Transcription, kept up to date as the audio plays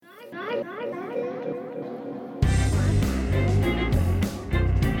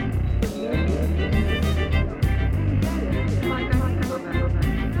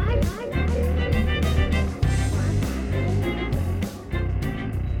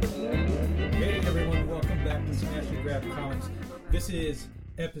This is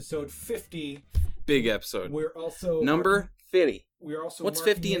episode 50. Big episode. We're also... Number 50. We're also... What's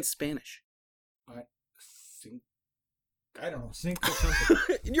 50 in Spanish? I don't know. Sync or something.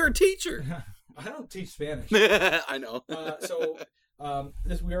 You're a teacher. I don't teach Spanish. I know.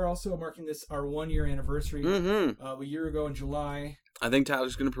 We are also marking this our 1 year anniversary. Mm-hmm. A year ago in July. I think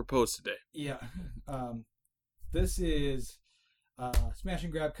Tyler's going to propose today. Yeah. This is Smash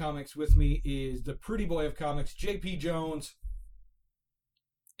and Grab Comics. With me is the pretty boy of comics, JP Jones.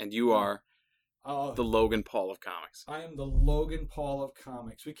 And you are the Logan Paul of comics. I am the Logan Paul of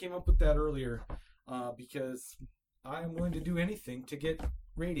comics. We came up with that earlier because I am willing to do anything to get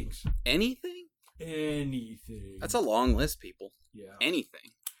ratings. Anything? Anything. That's a long list, people. Yeah. Anything.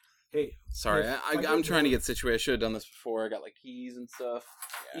 Hey. Sorry, I'm trying to get situated. I should have done this before. I got like keys and stuff.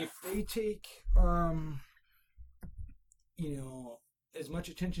 Yeah. If they take, as much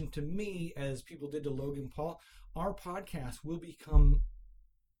attention to me as people did to Logan Paul, our podcast will become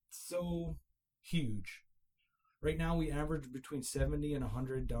so huge. Right now we average between 70 and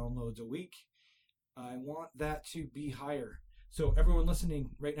 100 downloads a week. I want that to be higher. So everyone listening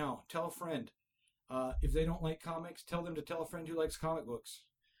right now, tell a friend. If they don't like comics, tell them to tell a friend who likes comic books.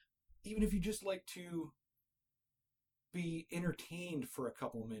 Even if you just like to be entertained for a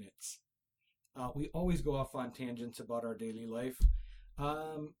couple minutes. We always go off on tangents about our daily life.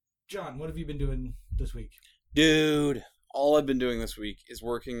 John, what have you been doing this week? Dude, all I've been doing this week is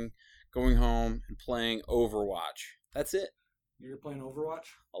working, going home, and playing Overwatch. That's it. You're playing Overwatch?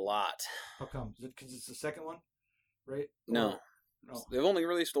 A lot. How come? Is it because it's the second one? Right? No. No. They've only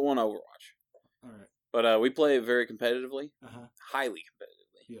released the one Overwatch. All right. But we play very competitively. Uh-huh. Highly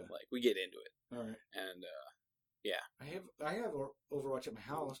competitively. Yeah. Like, we get into it. All right. And, yeah. I have Overwatch at my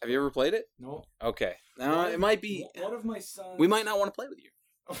house. Have you ever played it? No. Okay. Now, it might be... One of my sons... We might not want to play with you.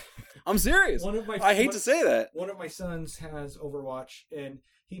 I'm serious. I hate to say that. One of my sons has Overwatch, and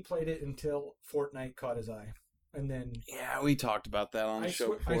he played it until Fortnite caught his eye. And then... Yeah, we talked about that on the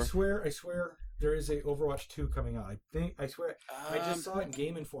show I before. swear there is a Overwatch 2 coming out. I swear. I just saw it in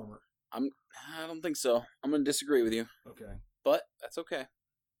Game Informer. I don't think so. I'm going to disagree with you. Okay. But that's okay.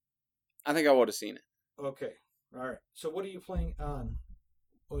 I think I would have seen it. Okay. All right. So what are you playing on?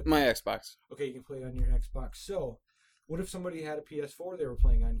 My Xbox. Okay, you can play on your Xbox. So, what if somebody had a PS4 they were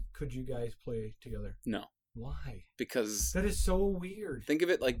playing on? Could you guys play together? No. Why? Because... That is so weird. Think of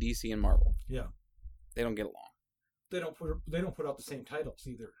it like DC and Marvel. Yeah. They don't get along. They don't put out the same titles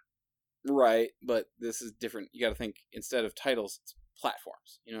either. Right, but this is different. You got to think, instead of titles, it's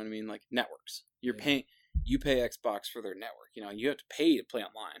platforms. You know what I mean? Like networks. You pay Xbox for their network. You know, you have to pay to play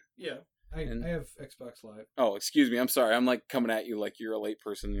online. Yeah. I have Xbox Live. Oh, excuse me. I'm sorry. I'm like coming at you like you're a late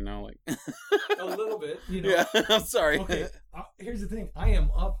person, you know, like a little bit, you know. Yeah, I'm sorry. Okay. Here's the thing. I am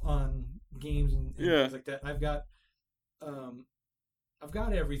up on games and things like that. I've got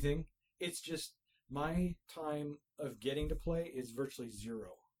everything. It's just my time of getting to play is virtually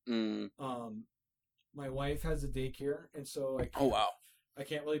zero. My wife has a daycare, and so I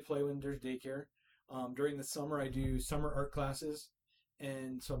can't really play when there's daycare. During the summer, I do summer art classes.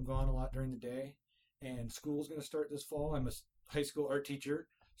 And so I'm gone a lot during the day. And school's going to start this fall. I'm a high school art teacher.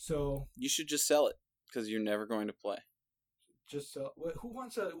 So you should just sell it because you're never going to play. Just sell. Who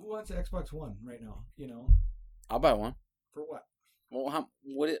wants an Xbox One right now? You know, I'll buy one. For what? Well,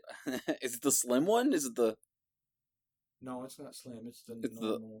 is it the slim one? Is it the? No, it's not slim. It's the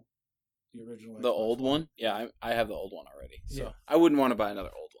normal, the original. The Xbox old one? Yeah, I have the old one already. So yeah. I wouldn't want to buy another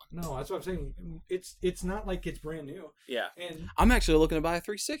old one. No, that's what I'm saying. It's not like it's brand new. Yeah, and I'm actually looking to buy a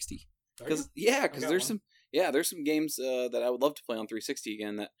 360. Because there's some games that I would love to play on 360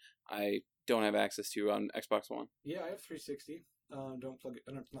 again that I don't have access to on Xbox One. Yeah, I have 360.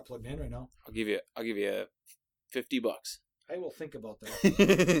 It's not plugged in right now. I'll give you $50. I will think about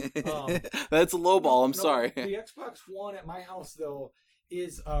that. That's a low ball. I'm sorry. The Xbox One at my house though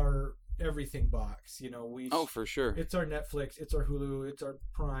is our everything box. You know, for sure. It's our Netflix, it's our Hulu, it's our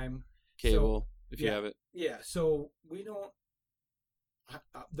Prime cable if you have it. Yeah, so we don't.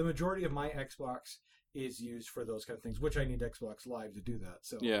 The majority of my Xbox is used for those kind of things, which I need Xbox Live to do that.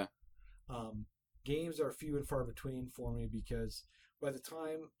 So yeah, games are few and far between for me because by the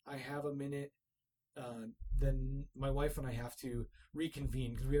time I have a minute, then my wife and I have to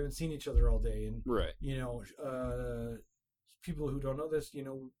reconvene because we haven't seen each other all day. And right, you know, people who don't know this, you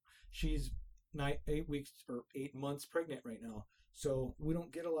know, she's 8 weeks or 8 months pregnant right now. So we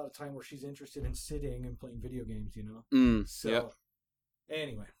don't get a lot of time where she's interested in sitting and playing video games, you know? So,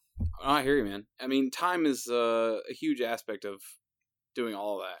 anyway. I hear you, man. I mean, time is a huge aspect of doing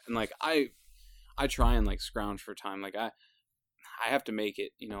all of that. And, like, I try and, like, scrounge for time. Like, I have to make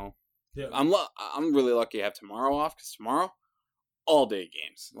it, you know. Yeah. I'm really lucky I have tomorrow off, because tomorrow, all day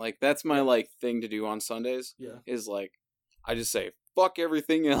games. Like, that's my, like, thing to do on Sundays. Yeah. Is, like, I just say, fuck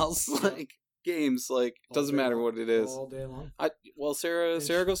everything else. Like, games, like, it doesn't matter what it is. All day long.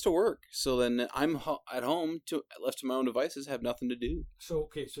 Sarah goes to work, so then I'm at home left to my own devices, have nothing to do. So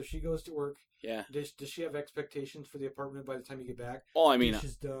she goes to work. Yeah. Does she have expectations for the apartment by the time you get back? Oh, I mean,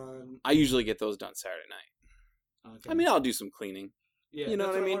 she's done. I usually get those done Saturday night. Okay. I mean, I'll do some cleaning. Yeah, you know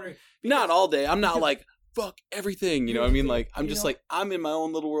what I mean? Because, not all day. I'm not like fuck everything. You know what I mean? Like, I'm just like, I'm in my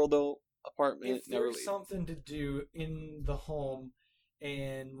own little world though. Apartment. If there's something to do in the home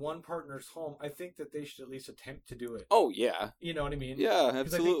and one partner's home, I think that they should at least attempt to do it. Oh, yeah. You know what I mean? Yeah,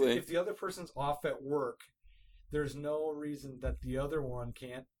 absolutely. I think if the other person's off at work, there's no reason that the other one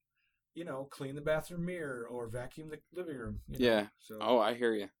can't, you know, clean the bathroom mirror or vacuum the living room. You know? Yeah. So. Oh, I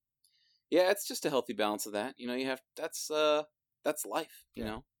hear you. Yeah, it's just a healthy balance of that. You know, that's life, you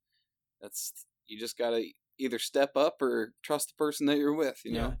know? You just gotta either step up or trust the person that you're with,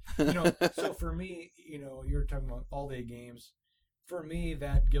 you know? You know, so for me, you know, you're talking about all day games. For me,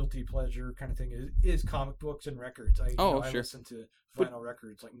 that guilty pleasure kind of thing is comic books and records. I listen to vinyl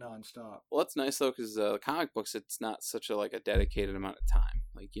records like nonstop. Well, that's nice though, because comic books, it's not such a dedicated amount of time.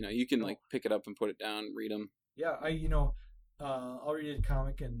 Like, you know, you can like pick it up and put it down, read them. Yeah, I'll read a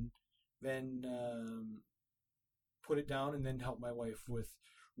comic and then put it down and then help my wife with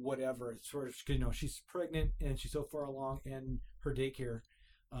whatever. It's sort of, you know, she's pregnant and she's so far along in her daycare.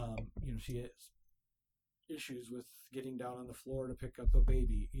 You know, she has issues with getting down on the floor to pick up a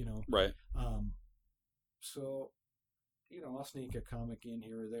baby, you know. Right. So, you know, I'll sneak a comic in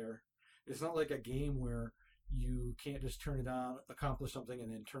here or there. It's not like a game where you can't just turn it on, accomplish something,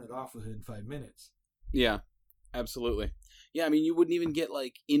 and then turn it off within 5 minutes. Yeah, absolutely. Yeah, I mean, you wouldn't even get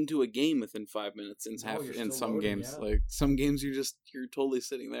like into a game within 5 minutes in some loading, games. yeah. Like some games, you're totally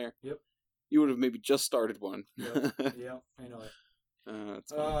sitting there. Yep. You would have maybe just started one. Yep. Yeah, I know it.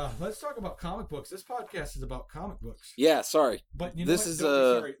 Let's talk about comic books. This podcast is about comic books. Yeah, sorry. But you know this what? is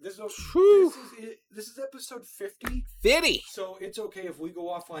sorry. This is episode 50. 50. So it's okay if we go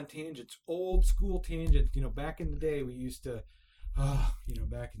off on tangents, old school tangents. You know, back in the day we used to,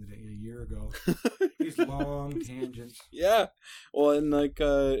 back in the day, a year ago, these long tangents. Yeah. Well, and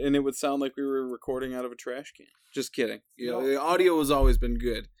and it would sound like we were recording out of a trash can. Just kidding. You know, the audio has always been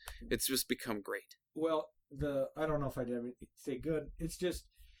good. It's just become great. Well, I don't know if I'd ever say good. It's just,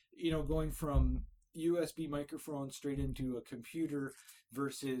 you know, going from USB microphone straight into a computer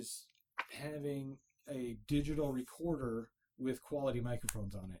versus having a digital recorder with quality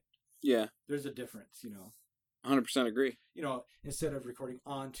microphones on it. Yeah. There's a difference, you know. 100% agree. You know, instead of recording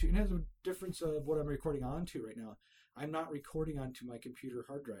onto, and it has a difference of what I'm recording onto right now. I'm not recording onto my computer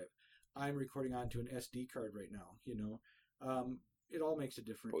hard drive. I'm recording onto an SD card right now, you know. It all makes a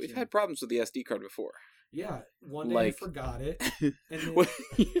difference. But we've had problems with the SD card before. Yeah, one day I forgot it. And then,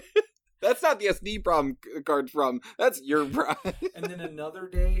 that's not the SD card's problem. That's your problem. And then another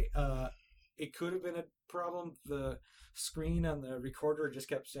day, it could have been a problem. The screen on the recorder just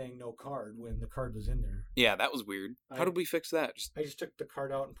kept saying no card when the card was in there. Yeah, that was weird. How did we fix that? I just took the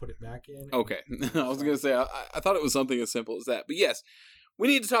card out and put it back in. Okay. I was going to say, I thought it was something as simple as that. But yes, we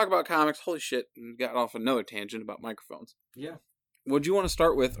need to talk about comics. Holy shit. We got off another tangent about microphones. Yeah. What do you want to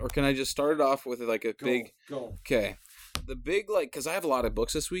start with? Or can I just start it off with like a big... Go. Okay. The big, because I have a lot of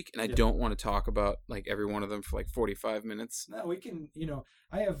books this week, and I don't want to talk about, every one of them for, 45 minutes. No, we can,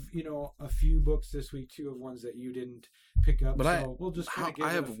 I have, a few books this week, too, of ones that you didn't pick up. But we'll just I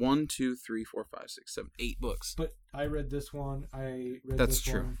have 1, 2, 3, 4, 5, 6, 7, 8 books. But I read this one. That's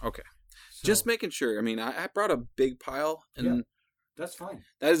true. One. Okay. So, just making sure. I mean, I brought a big pile, and... Yeah. That's fine.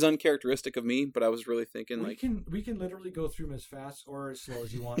 That is uncharacteristic of me, but I was really thinking we can literally go through them as fast or as slow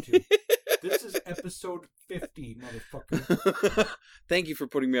as you want to. This is episode 50, motherfucker. Thank you for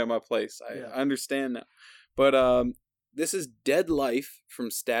putting me on my place. I understand now. But this is Dead Life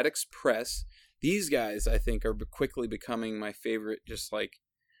from Static Press. These guys, I think, are quickly becoming my favorite, just I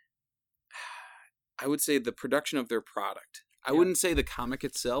would say the production of their product. I wouldn't say the comic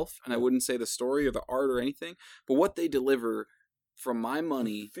itself, and I wouldn't say the story or the art or anything, but what they deliver from my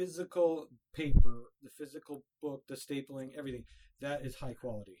money. The physical paper, the physical book, the stapling, everything, that is high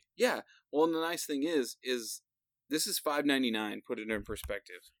quality. Yeah. Well, and the nice thing is this is $5.99. Put it in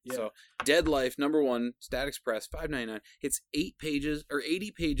perspective. Yeah. So, Dead Life, number 1, Static Press, $5.99. It's 8 pages or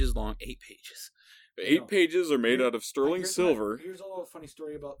 80 pages long. 8 pages. The 8 pages are made out of sterling silver. Here's a little funny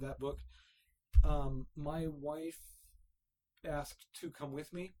story about that book. My wife asked to come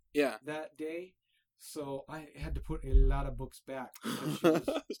with me that day, so I had to put a lot of books back.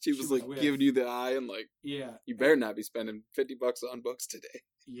 She was like giving you the eye and like, you better not be spending $50 on books today.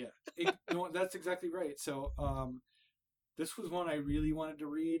 Yeah, that's exactly right. So this was one I really wanted to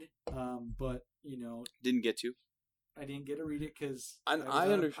read, but didn't get to. I didn't get to read it because I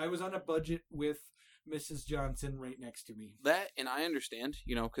was on a budget with Mrs. Johnson right next to me. That, and I understand,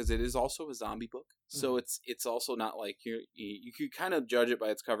 because it is also a zombie book, so it's also not like you could kind of judge it by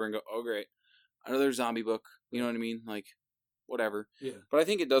its cover and go, oh great, another zombie book. You know what I mean? Like, whatever. Yeah. But I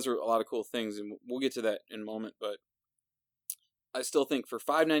think it does a lot of cool things, and we'll get to that in a moment. But I still think for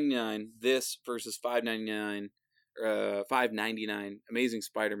 $5.99, this versus $5.99. $5.99 Amazing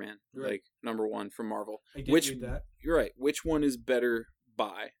Spider-Man, like #1 from Marvel. I did read that. You're right. Which one is better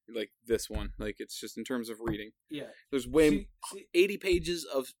buy? Like this one. Like it's just in terms of reading. Yeah. There's 80 pages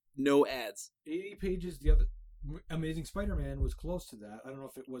of no ads. 80 pages. The other Amazing Spider-Man was close to that. I don't know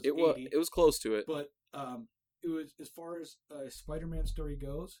if it was 80. It was close to it. But it was, as far as a Spider-Man story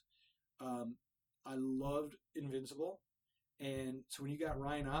goes, I loved Invincible. And so when you got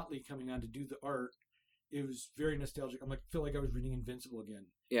Ryan Otley coming on to do the art, it was very nostalgic. I feel like I was reading Invincible again.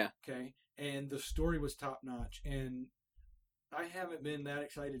 Yeah. Okay. And the story was top notch. And I haven't been that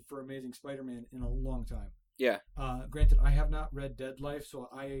excited for Amazing Spider-Man in a long time. Yeah. Granted, I have not read Dead Life, so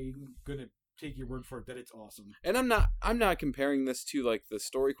I'm gonna take your word for it that it's awesome. And I'm not comparing this to like the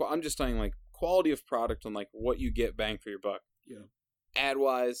story. I'm just saying like quality of product and like what you get bang for your buck. Yeah. Ad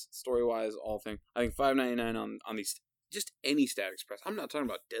wise, story wise, all things. I think $5.99 on these. Just any Static Express. I'm not talking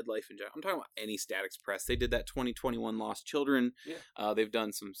about Dead Life in general. I'm talking about any Static Express. They did that 2021 Lost Children. Yeah. They've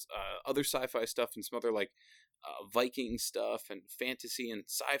done some other sci-fi stuff and some other like Viking stuff and fantasy and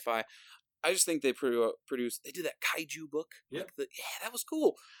sci-fi. I just think they produced. They did that kaiju book. Yeah. Like that was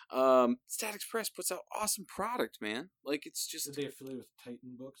cool. Static Express puts out awesome product, man. Like it's just. Did they affiliate with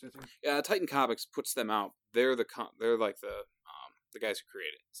Titan Books? I think. Yeah, Titan Comics puts them out. They're like the guys who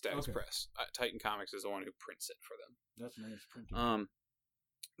created Static Express. Titan Comics is the one who prints it for them. That's nice printing.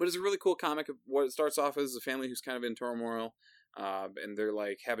 But it's a really cool comic. What it starts off as a family who's kind of in turmoil, and they're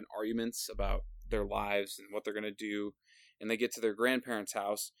like having arguments about their lives and what they're gonna do, and they get to their grandparents'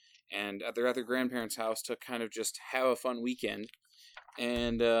 house, and they're at their grandparents' house to kind of just have a fun weekend,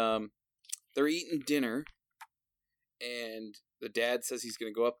 and they're eating dinner, and the dad says he's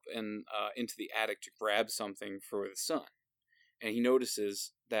gonna go up and into the attic to grab something for the son. And he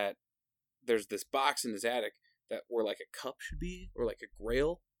notices that there's this box in his attic where like a cup should be, or like a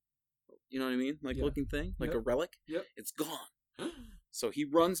grail, you know what I mean? Like looking thing, like a relic. Yep. It's gone. So he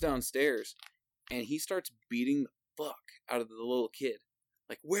runs downstairs and he starts beating the fuck out of the little kid.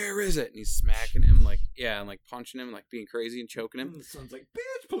 Like, where is it? And he's smacking him and like punching him and like being crazy and choking him. And the son's like,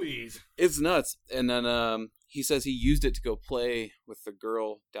 bitch, please. It's nuts. And then he says he used it to go play with the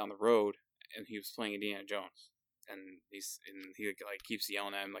girl down the road, and he was playing Indiana Jones. And he like keeps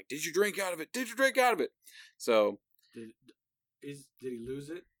yelling at him like, "Did you drink out of it? Did you drink out of it?" So, did he lose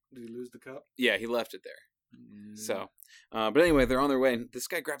it? Did he lose the cup? Yeah, he left it there. So, but anyway, they're on their way, and this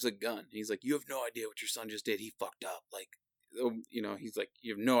guy grabs a gun. He's like, "You have no idea what your son just did. He fucked up. Like, he's like,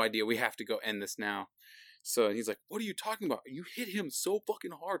 you have no idea. We have to go end this now." So he's like, "What are you talking about? You hit him so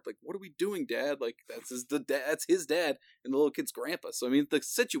fucking hard. Like, what are we doing, Dad? Like, that's his dad, and the little kid's grandpa." So I mean, the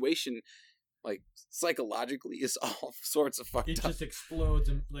situation, like, psychologically is all sorts of fucked up. It just explodes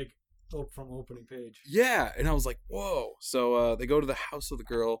and like from opening page. Yeah, and I was like, whoa. So they go to the house of the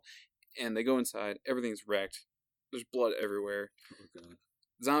girl, and they go inside. Everything's wrecked. There's blood everywhere. Oh, God.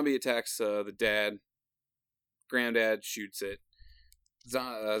 Zombie attacks the dad. Granddad shoots it.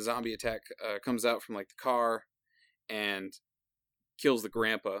 Zombie attack comes out from like the car and kills the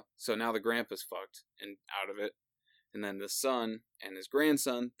grandpa. So now the grandpa's fucked and out of it. And then the son and his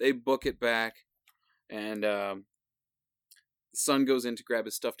grandson, they book it back. And the son goes in to grab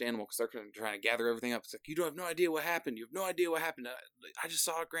his stuffed animal because they're trying to gather everything up. It's like, you don't have no idea what happened. You have no idea what happened. I just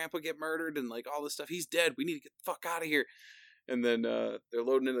saw grandpa get murdered and like all this stuff. He's dead. We need to get the fuck out of here. And then they're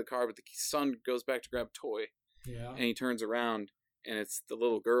loading into the car, but the son goes back to grab a toy. Yeah. And he turns around, and it's the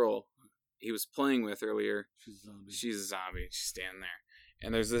little girl he was playing with earlier. She's a zombie. She's a zombie. She's standing there.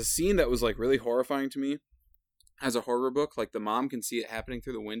 And there's this scene that was like really horrifying to me. As a horror book, like the mom can see it happening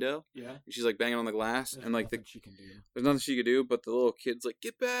through the window. Yeah. And she's like banging on the glass. There's and like nothing she can do. There's nothing she could do, but the little kid's like,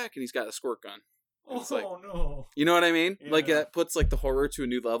 get back. And he's got a squirt gun. Oh, like, no. You know what I mean? Yeah. Like that puts like the horror to a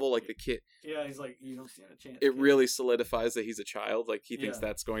new level. Like the kid. Yeah, he's like, you don't stand a chance. It really solidifies that he's a child. Like he thinks Yeah.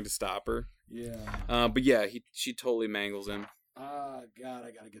 that's going to stop her. Yeah. But yeah, she totally mangles him. God,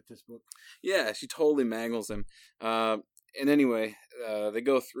 I gotta get this book. Yeah, she totally mangles him. And anyway, they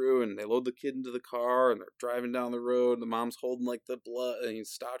go through and they load the kid into the car and they're driving down the road. The mom's holding like the blood and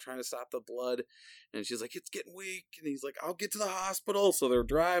he's trying to stop the blood. And she's like, it's getting weak. And he's like, I'll get to the hospital. So they're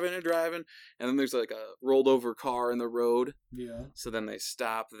driving and driving. And then there's like a rolled over car in the road. Yeah. So then they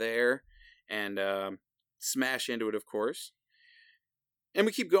stop there and smash into it, of course. And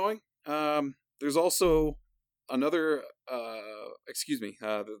we keep going. There's also another,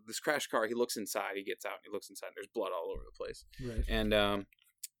 this crash car. He looks inside. He gets out. And he looks inside. There's blood all over the place. Right. And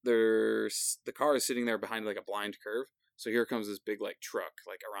the car is sitting there behind like a blind curve. So here comes this big like truck,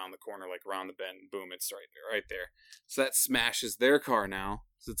 like around the corner, like around the bend. Boom! It's right there. So that smashes their car now.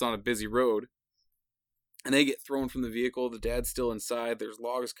 So it's on a busy road. And they get thrown from the vehicle. The dad's still inside. There's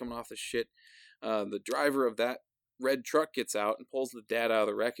logs coming off the shit. The driver of that red truck gets out and pulls the dad out of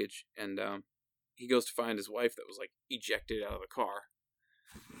the wreckage. And he goes to find his wife that was like ejected out of the car.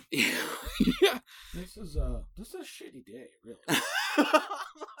 Yeah. This is a shitty day, really.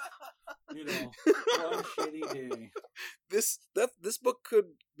 One shitty day. This book could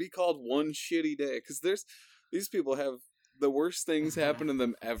be called One Shitty Day because these people have the worst things happen to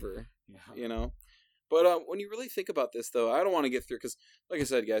them ever. Yeah. But when you really think about this, though, I don't want to get through because, like I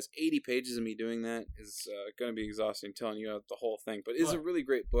said, guys, 80 pages of me doing that is going to be exhausting, telling you the whole thing. But it's a really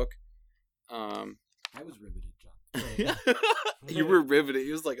great book. I was riveted, John. You were riveted.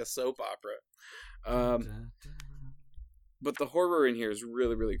 It was like a soap opera. But the horror in here is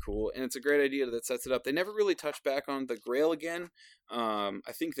really, really cool, and it's a great idea that sets it up. They never really touched back on the Grail again.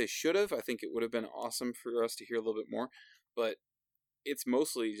 I think they should have. I think it would have been awesome for us to hear a little bit more, but it's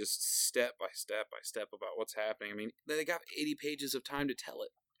mostly just step by step by step about what's happening. I mean, they got 80 pages of time to tell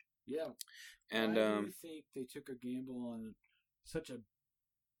it. Yeah. And I really think they took a gamble on such a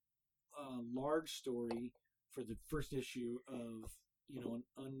large story for the first issue of, an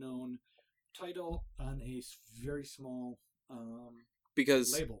unknown title on a very small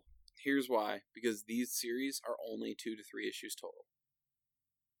because label. Here's why. Because these series are only 2 to 3 issues total.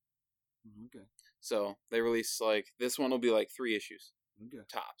 Okay. So they release this one will be 3 issues. Okay.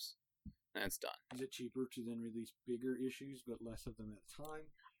 Tops. And it's done. Is it cheaper to then release bigger issues but less of them at a time?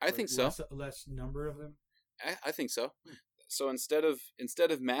 I think so. Less number of them? I think so. So instead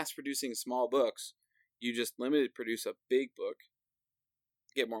of mass producing small books, you just limited produce a big book,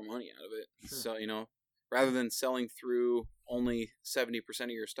 get more money out of it. Sure. So, rather than selling through only 70% of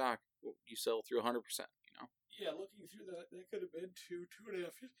your stock, you sell through 100%, Yeah, looking through that could have been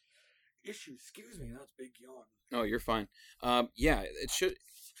 2.5 issues. Excuse me, that's a big yawn. Oh, you're fine. Yeah, it should.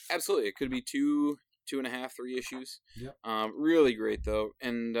 Absolutely. It could be 2.5, 3 issues. Yep. Really great though,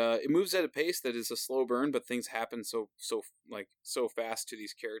 and it moves at a pace that is a slow burn, but things happen so fast to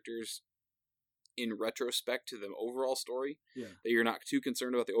these characters in retrospect to the overall story that you're not too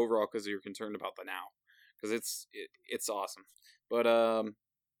concerned about the overall because you're concerned about the now, because it's awesome. But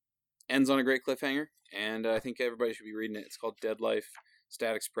ends on a great cliffhanger, and I think everybody should be reading it. It's called Dead Life,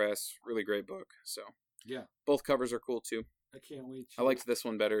 Static Express. Really great book. So yeah, both covers are cool too. I can't wait. I liked this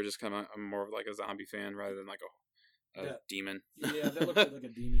one better, just kind of I'm more of a zombie fan rather than a demon. Yeah, that looks like a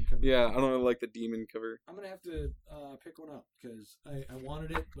demon cover. Yeah, I don't like the demon cover. I'm gonna have to pick one up because I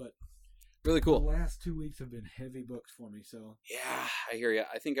wanted it, but really cool. The last 2 weeks have been heavy books for me. So yeah, I hear you.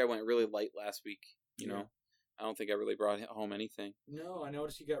 I think I went really light last week. I don't think I really brought home anything. No, I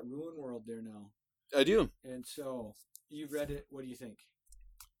noticed you got Ruin World there now. I do. And so you read it. What do you think?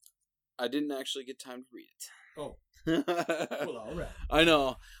 I didn't actually get time to read it. Oh. Well, all right. I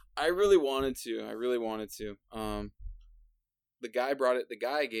know. I really wanted to. The guy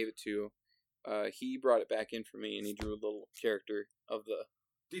I gave it to, he brought it back in for me, and he drew a little character of the...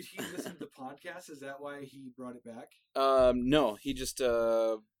 Did he listen to the podcast? Is that why he brought it back? No. He just...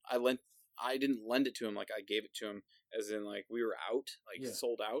 I didn't lend it to him. I gave it to him as in, we were out,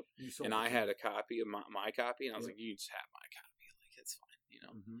 sold out. And I had a copy of my copy, and I was like, you just have my copy. It's fine,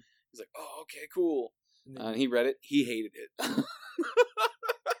 Mm-hmm. He's like, oh, okay, cool. And he read it. He hated it.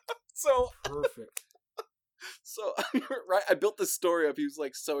 So perfect. So right, I built this story up. He was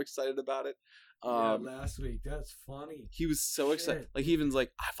so excited about it. Last week. That's funny. He was so excited. He even's I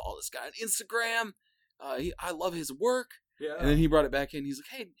follow this guy on Instagram. I love his work. Yeah. And then he brought it back in. He's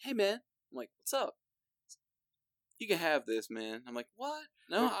like, hey man. I'm like, what's up? You can have this, man. I'm like, what?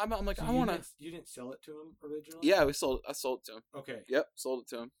 No, I'm like, so I want to. You didn't sell it to him originally? Yeah, I sold it to him. Okay. Yep, sold it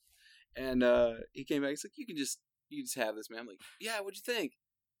to him. And he came back. He's like, you can just have this, man. I'm like, yeah, what'd you think?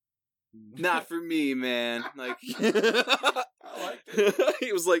 Not for me, man. I liked it.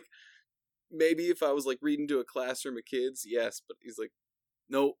 He was like, maybe if I was reading to a classroom of kids, yes, but he's like,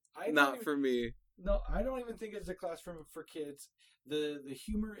 nope, not for me. No, I don't even think it's a class for kids. The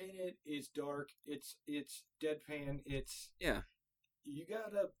humor in it is dark. It's deadpan. Yeah. You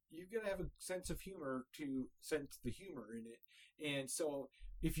gotta have a sense of humor to sense the humor in it. And so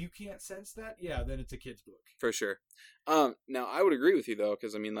if you can't sense that, yeah, then it's a kid's book. For sure. Now I would agree with you though,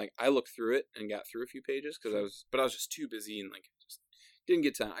 because I mean, like I looked through it and got through a few pages because I was just too busy and like just didn't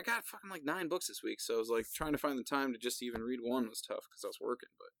get time. I got fucking like 9 books this week, so I was like trying to find the time to just even read one was tough because I was working.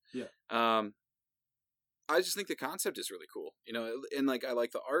 But yeah, I just think the concept is really cool, you know, and like I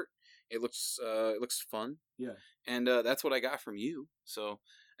like the art. It looks fun. Yeah, and that's what I got from you. So,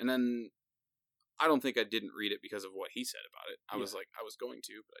 and then I don't think I didn't read it because of what he said about it. I was like, I was going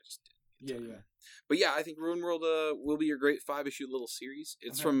to, but I just didn't. Yeah. But yeah, I think Ruin World will be your great 5-issue little series.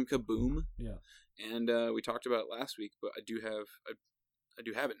 It's from Kaboom. Yeah, and we talked about it last week, but I do have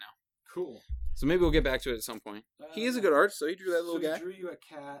it now. Cool. So maybe we'll get back to it at some point. He is a good artist, so he drew that little guy. He drew you a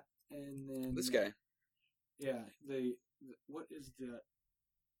cat, and then this guy. Yeah, what is the?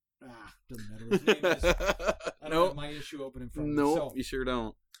 Doesn't matter what his name is. I don't have my issue open in front of me. No, So, you sure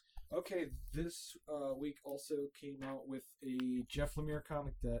don't. okay, this week also came out with a Jeff Lemire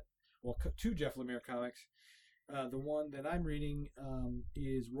comic two Jeff Lemire comics. The one that I'm reading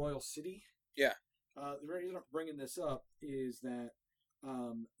is Royal City. Yeah. The reason I'm bringing this up is that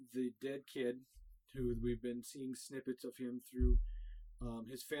the dead kid, who we've been seeing snippets of him through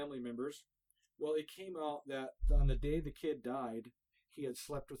his family members. Well, it came out that on the day the kid died, he had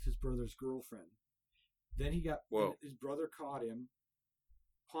slept with his brother's girlfriend. Then his brother caught him,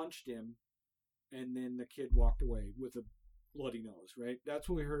 punched him, and then the kid walked away with a bloody nose, right? That's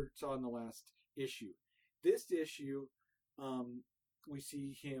what we saw in the last issue. This issue, we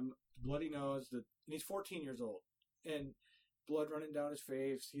see him, bloody nose, and he's 14 years old, and blood running down his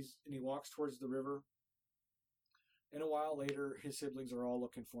face. And he walks towards the river. And a while later, his siblings are all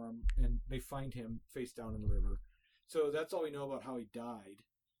looking for him, and they find him face down in the river. So that's all we know about how he died.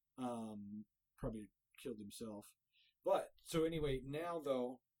 Probably killed himself. But, so anyway, now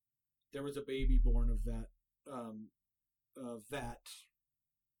though, there was a baby born of that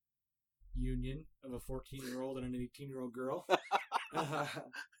union of a 14-year-old and an 18-year-old girl.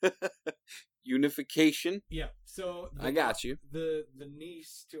 Unification. Yeah. So I got you. The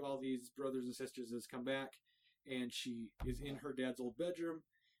niece to all these brothers and sisters has come back, and she is in her dad's old bedroom.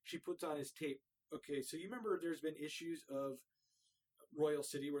 She puts on his tape. Okay, so you remember there's been issues of Royal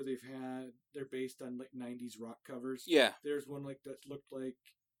City where they're based on like 90s rock covers. Yeah. There's one like that looked like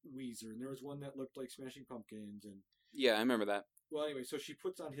Weezer, and there was one that looked like Smashing Pumpkins, and yeah, I remember that. Well, anyway, so she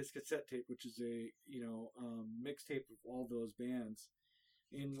puts on his cassette tape, which is a mixtape of all those bands.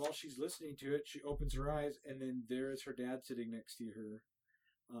 And while she's listening to it, she opens her eyes, and then there is her dad sitting next to her.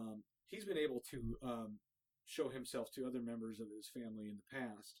 He's been able to show himself to other members of his family in the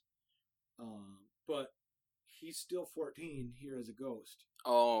past, but he's still 14 here as a ghost.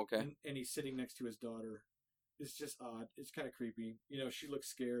 Oh, okay. And he's sitting next to his daughter. It's just odd. It's kind of creepy. She looks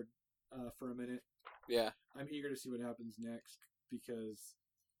scared for a minute. Yeah. I'm eager to see what happens next because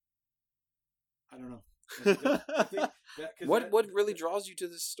I don't know. I think what really draws you to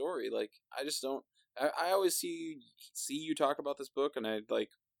this story? Like, I just don't. I always see you talk about this book, and I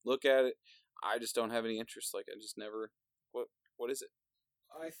like look at it. I just don't have any interest. Like, I just never. What is it?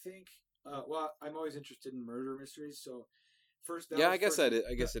 I think. Well, I'm always interested in murder mysteries. So first, I guess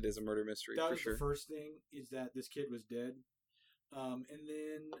it is a murder mystery for sure. The first thing is that this kid was dead, and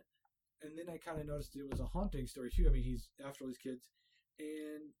then I kind of noticed it was a haunting story too. I mean, he's after all these kids,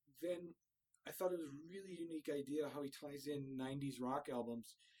 and then I thought it was a really unique idea how he ties in 90s rock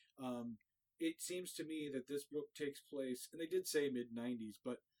albums. It seems to me that this book takes place, and they did say mid-90s,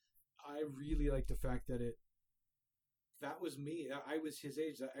 but I really like the fact that that was me. I was his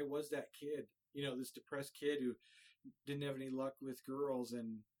age. I was that kid, this depressed kid who didn't have any luck with girls,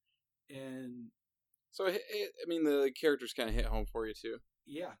 and so I mean the characters kind of hit home for you too.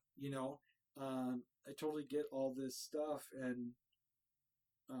 Yeah, I totally get all this stuff, and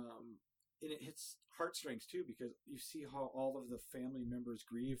it hits heartstrings too because you see how all of the family members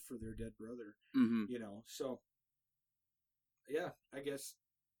grieve for their dead brother. Mm-hmm. So yeah, I guess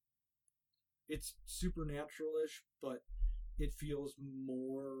it's supernatural-ish, but it feels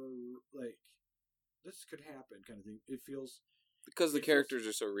more like this could happen kind of thing. It feels because the characters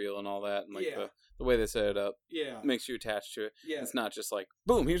are so real and all that, and like yeah. the way they set it up, yeah, makes you attached to it. Yeah, it's not just like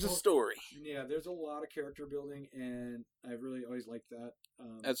boom, here's a story. Yeah, there's a lot of character building, and I really always like that.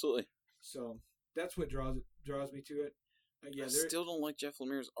 Absolutely. So that's what draws me to it. I still don't like Jeff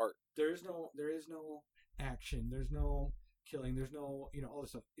Lemire's art. There is no action. There's no killing. There's no all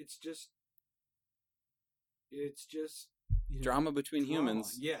this stuff. It's just drama between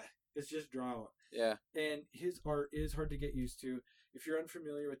humans. Yeah, it's just drama. Yeah. And his art is hard to get used to. If you're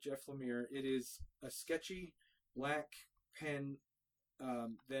unfamiliar with Jeff Lemire, it is a sketchy black pen,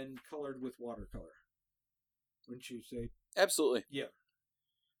 then colored with watercolor. Wouldn't you say? Absolutely. Yeah.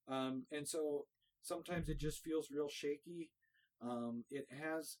 And so sometimes it just feels real shaky. It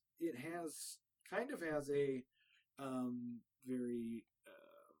has kind of has a very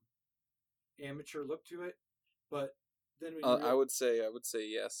amateur look to it, but then when I would say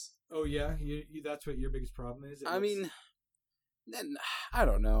yes. Oh yeah, you that's what your biggest problem is. I mean, I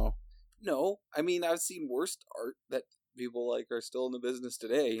don't know. No, I mean I've seen worse art that people like are still in the business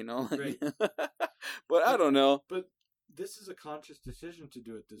today. You know, Right. But I don't know. But this is a conscious decision to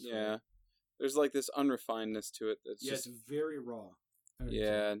do it this way. Yeah, there's like this unrefinedness to it that's just it's very raw.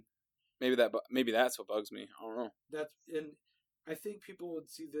 Yeah, maybe that's what bugs me. I don't know. And I think people would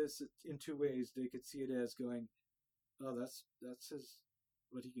see this in two ways. They could see it as going, "Oh, that's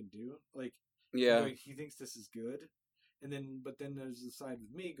what he can do." Like, yeah, he thinks this is good, but then there's the side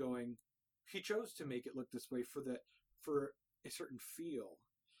with me going, he chose to make it look this way for a certain feel,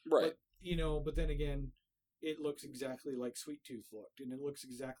 right? But then again, it looks exactly like Sweet Tooth looked, and it looks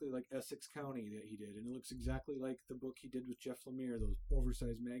exactly like Essex County that he did, and it looks exactly like the book he did with Jeff Lemire, those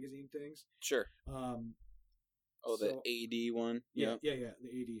oversized magazine things. Sure. The AD one. Yeah, the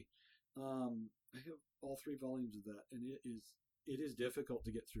AD. I have all 3 volumes of that, and it is difficult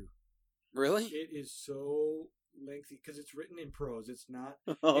to get through. Really? It is so lengthy because it's written in prose. It's not.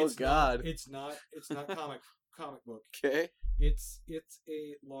 Oh God! It's not comic book. Okay. It's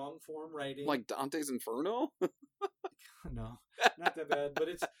a long form writing. Like Dante's Inferno? No, not that bad.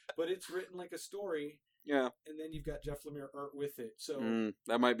 But it's written like a story. Yeah. And then you've got Jeff Lemire art with it. So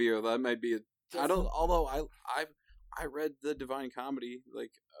that might be I don't. Although I read the Divine Comedy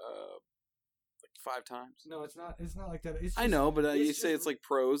like 5 times. No, it's not. It's not like that. It's just, I know, but you say it's like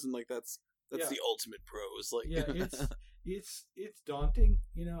prose, and like that's yeah. the ultimate prose. Like yeah, it's daunting.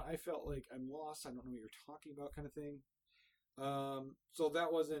 I felt like I'm lost. I don't know what you're talking about, kind of thing. So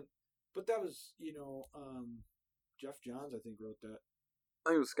that wasn't. But that was Jeff Johns, I think, wrote that. I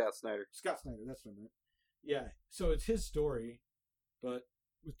think it was Scott Snyder. Scott Snyder, that's what I meant. Yeah, so it's his story, but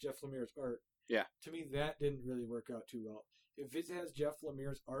with Jeff Lemire's art. Yeah. To me, that didn't really work out too well. If it has Jeff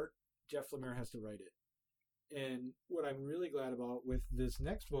Lemire's art, Jeff Lemire has to write it. And what I'm really glad about with this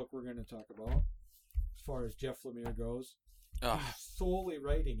next book we're going to talk about, as far as Jeff Lemire goes, he's solely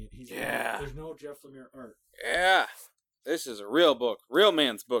writing it. There's no Jeff Lemire art. Yeah. This is a real book. Real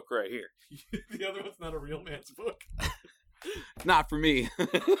man's book right here. The other one's not a real man's book. Not for me.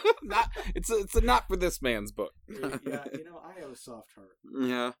 It's a not for this man's book. Yeah, I have a soft heart.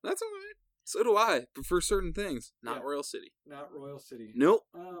 Yeah, that's all right. So do I. But for certain things, not Royal City. Not Royal City. Nope.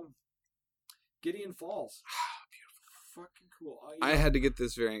 Gideon Falls. Beautiful. Fucking cool. I had to get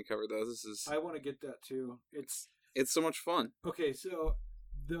this variant cover though. I want to get that too. It's so much fun. Okay, so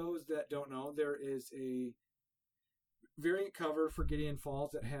those that don't know, there is a variant cover for Gideon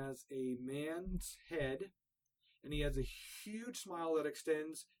Falls that has a man's head, and he has a huge smile that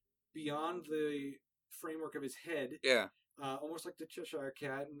extends beyond the framework of his head. Yeah. Almost like the Cheshire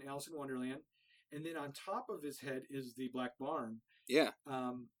Cat in Alice in Wonderland. And then on top of his head is the Black Barn. Yeah.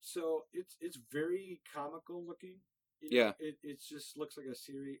 So it's very comical looking. Yeah. It just looks like a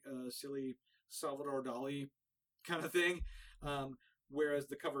silly Salvador Dali kind of thing. Whereas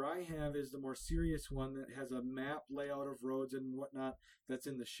the cover I have is the more serious one that has a map layout of roads and whatnot that's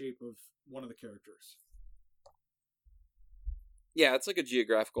in the shape of one of the characters. Yeah, it's like a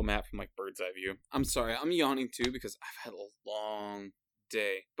geographical map from like bird's eye view. I'm sorry, I'm yawning too because I've had a long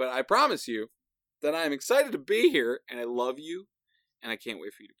day. But I promise you that I am excited to be here, and I love you, and I can't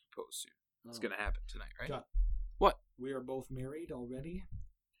wait for you to propose soon. It's going to happen tonight, right? John, what? We are both married already?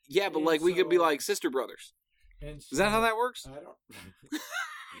 Yeah, but we could be like sister brothers. And is that how that works?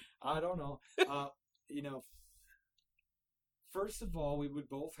 I don't know. First of all, we would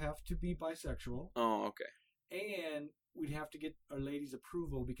both have to be bisexual. Oh, okay. And we'd have to get our lady's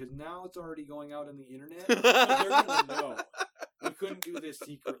approval because now it's already going out on the internet. They're going to know. We couldn't do this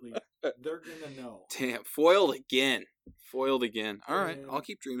secretly. They're going to know. Damn, foiled again. All right, I'll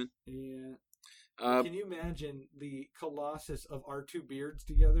keep dreaming. Yeah. Can you imagine the colossus of our 2 beards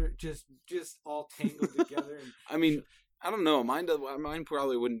together, just all tangled together? I mean, I don't know. Mine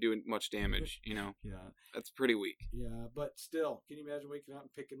probably wouldn't do much damage. Yeah, that's pretty weak. Yeah, but still, can you imagine waking up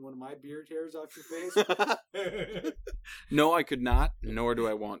and picking one of my beard hairs off your face? No, I could not. Nor do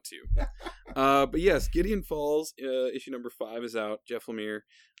I want to. But yes, Gideon Falls, issue number 5 is out. Jeff Lemire.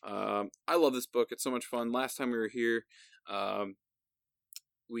 I love this book. It's so much fun. Last time we were here,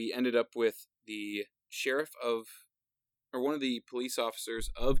 we ended up with the sheriff of or one of the police officers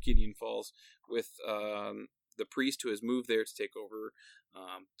of Gideon Falls with the priest who has moved there to take over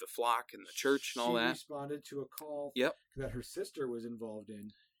the flock and the church and all that. She responded to a call Yep. that her sister was involved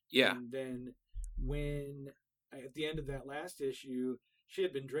in. Yeah. And then when, at the end of that last issue, she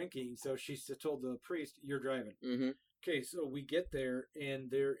had been drinking, so she told the priest, "You're driving." Mm-hmm. Okay, so we get there,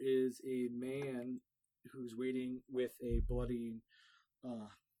 and there is a man who's waiting with a bloody,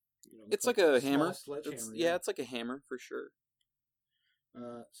 it's like a hammer. Sledgehammer. Yeah, it's like a hammer for sure.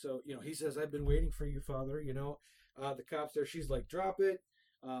 So, he says, "I've been waiting for you, Father." The cop's there. She's like, "Drop it."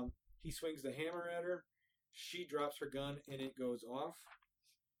 He swings the hammer at her. She drops her gun, and it goes off.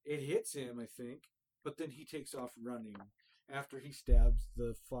 It hits him, I think, but then he takes off running after he stabs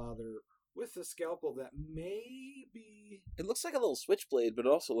the father with a scalpel that may be... It looks like a little switchblade, but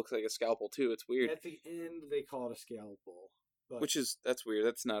it also looks like a scalpel, too. It's weird. At the end, they call it a scalpel. But, That's weird.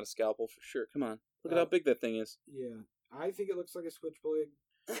 That's not a scalpel for sure. Come on. Look at how big that thing is. Yeah. I think it looks like a switchblade.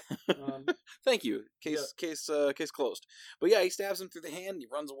 Thank you. Case closed. But yeah, he stabs him through the hand. He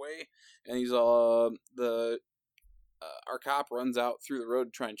runs away, and he's our cop runs out through the road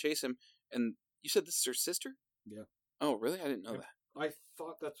to try and chase him. And you said this is her sister? Yeah. Oh, really? I didn't know that. I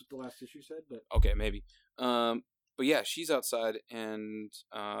thought that's what the last issue said, but okay, maybe. But yeah, she's outside and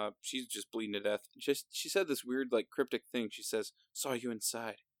she's just bleeding to death. She said this weird, like, cryptic thing. She says, "Saw you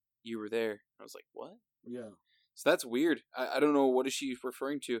inside. You were there." I was like, what? Yeah. So that's weird. I don't know, what is she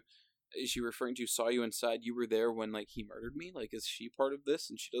referring to? Is she referring to "saw you inside, you were there when, like, he murdered me"? Like, is she part of this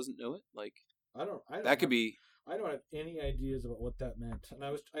and she doesn't know it? Like, I don't that could be. I don't have any ideas about what that meant, and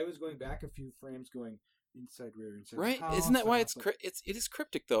I was going back a few frames, going inside rear, inside right? house, Isn't that why it is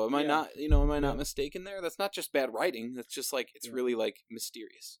cryptic though? Am I not? Am I not mistaken there? That's not just bad writing. That's just like it's really like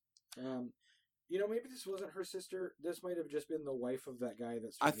mysterious. Maybe this wasn't her sister. This might have just been the wife of that guy.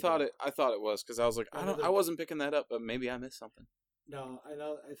 I thought it was because I was like, I wasn't picking that up, but maybe I missed something. No,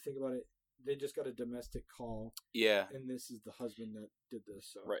 I think about it. They just got a domestic call. Yeah. And this is the husband that did this.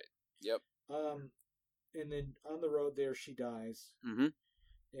 So. Right. Yep. And then on the road there, she dies. Mm-hmm.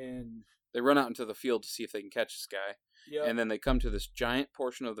 And they run out into the field to see if they can catch this guy. Yeah. And then they come to this giant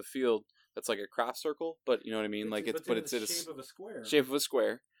portion of the field that's like a crop circle, but you know what I mean? It's in the shape of a square. Shape of a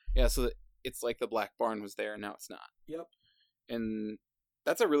square. Yeah, so it's like the Black Barn was there and now it's not. Yep. And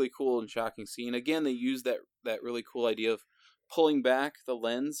that's a really cool and shocking scene. Again, they use that really cool idea of pulling back the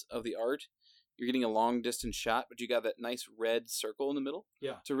lens of the art. You're getting a long distance shot, but you got that nice red circle in the middle.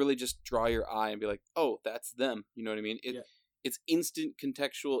 Yeah. To really just draw your eye and be like, "Oh, that's them." You know what I mean? It's instant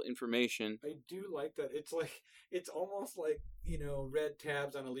contextual information. I do like that. It's almost like, red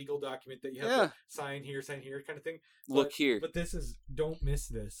tabs on a legal document that you have to sign here kind of thing. Look here. But this is, don't miss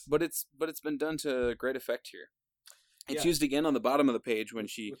this. But it's been done to great effect here. It's used again on the bottom of the page when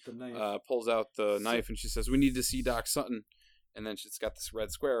she pulls out the knife and she says, "We need to see Doc Sutton." And then it's got this red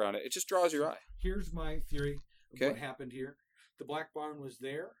square on it. It just draws your eye. Here's my theory of what happened here. The Black Barn was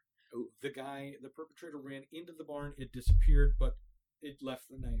there. Ooh. The perpetrator ran into the barn. It disappeared, but it left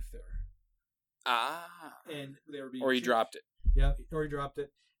the knife there. Ah. And they were being Or he dropped it. Yeah, or he dropped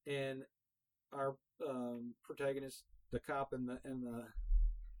it. And our protagonist, the cop and the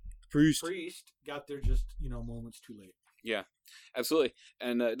priest got there just, moments too late. Yeah, absolutely.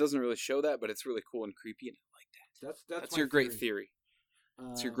 And it doesn't really show that, but it's really cool and creepy, and I like that. That's your great theory.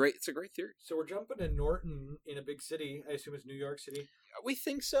 It's a great theory. So we're jumping to Norton in a big city. I assume it's New York City. We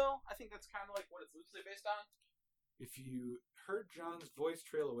think so. I think that's kind of like what it's loosely based on. If you heard John's voice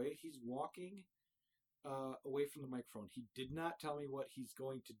trail away, he's walking away from the microphone. He did not tell me what he's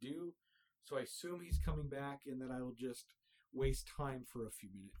going to do, so I assume he's coming back and that I will just waste time for a few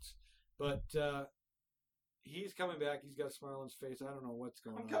minutes. But he's coming back. He's got a smile on his face. I don't know what's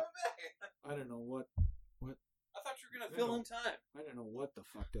going on. I'm coming back. I don't know what. I thought you were going to fill in time. I don't know what the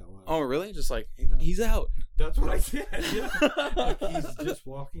fuck that was. Oh, really? Just like, he's out. That's what I said. Yeah. Like he's just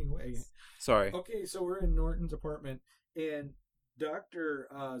walking away. Sorry. Okay, so we're in Norton's apartment, and Dr.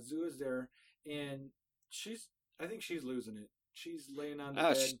 Zhu is there, and I think she's losing it. She's laying on the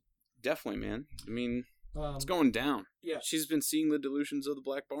bed. Definitely, man. I mean, it's going down. Yeah. She's been seeing the delusions of the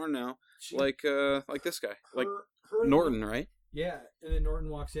Black Barn now, like this guy. Her Norton, right? Yeah, and then Norton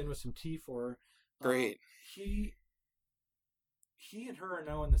walks in with some tea for her. Great. He and her are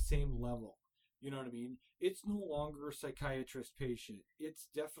now on the same level. You know what I mean? It's no longer a psychiatrist patient. It's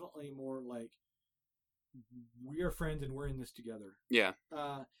definitely more like we are friends and we're in this together. Yeah.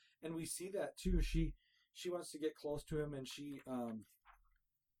 And we see that too. She wants to get close to him, and she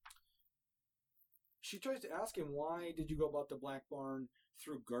tries to ask him, why did you go about the Black Barn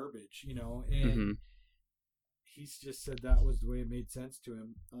through garbage? And he's just said that was the way it made sense to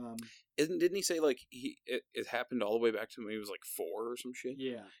him. Didn't he say like it happened all the way back to when he was like 4 or some shit?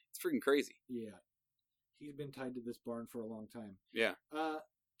 Yeah, it's freaking crazy. Yeah, he's been tied to this barn for a long time. Yeah.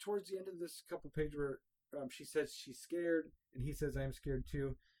 Towards the end of this couple page where she says she's scared, and he says I'm scared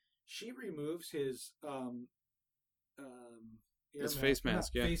too. She removes his face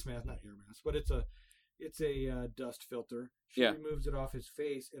mask, face mask, not air mask, but it's a dust filter. She removes it off his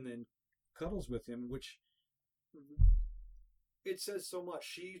face and then cuddles with him, which it says so much.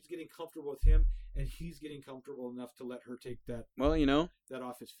 She's getting comfortable with him, and he's getting comfortable enough to let her take that. Well, that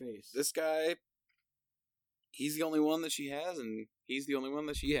off his face. This guy, he's the only one that she has, and he's the only one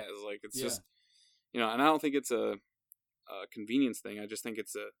that she has. Like it's just, and I don't think it's a convenience thing. I just think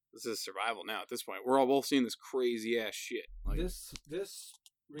this is survival now. At this point, we're all both seeing this crazy ass shit. Like, this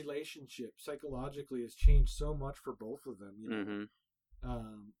relationship psychologically has changed so much for both of them.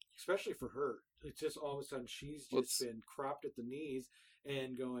 Especially for her. It's just all of a sudden she's just been cropped at the knees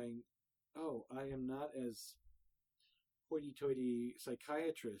and going, "Oh, I am not as hoity-toity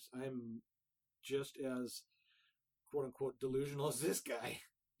psychiatrist. I'm just as quote unquote delusional as this guy."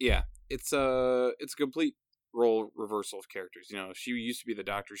 Yeah, it's a complete role reversal of characters. She used to be the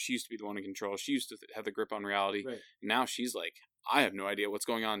doctor. She used to be the one in control. She used to have the grip on reality. Right. Now she's like, I have no idea what's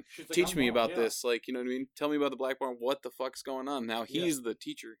going on. Like, Teach me about this. Like, you know what I mean? Tell me about the Black Barn. What the fuck's going on? Now he's the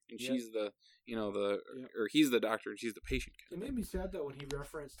teacher, and she's the, or he's the doctor, and she's the patient. It made me sad though when he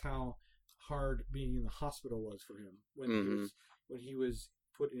referenced how hard being in the hospital was for him when he was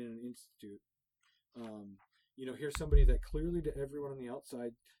put in an institute. Here's somebody that clearly to everyone on the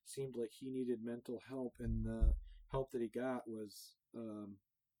outside seemed like he needed mental help, and the help that he got was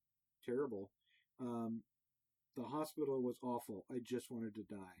terrible. The hospital was awful. I just wanted to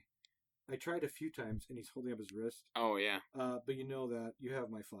die. I tried a few times, and he's holding up his wrist. Oh, yeah. But you know that. You have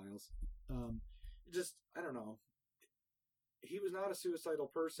my files. I don't know. He was not a suicidal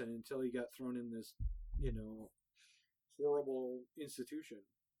person until he got thrown in this, horrible institution.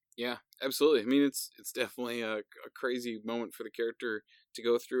 Yeah, absolutely. I mean, it's definitely a crazy moment for the character to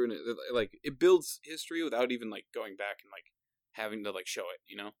go through, and it builds history without even going back and having to show it.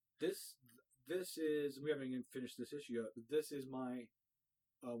 This is, we haven't even finished this issue yet, but this is my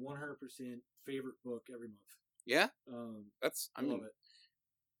 100% favorite book every month. Yeah, I love it.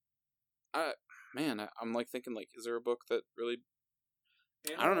 I'm thinking is there a book that really?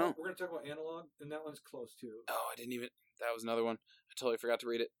 Analog, I don't know. We're gonna talk about Analog, and that one's close too. Oh, I didn't even. That was another one. I totally forgot to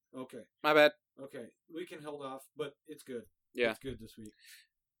read it. Okay. My bad. Okay, we can hold off, but it's good. Yeah, it's good this week.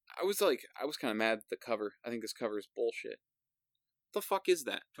 I was kind of mad at the cover. I think this cover is bullshit. What the fuck is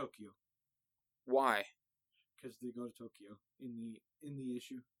that? Tokyo. Why? Because they go to Tokyo in the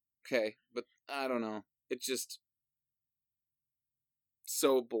issue. Okay, but I don't know. It's just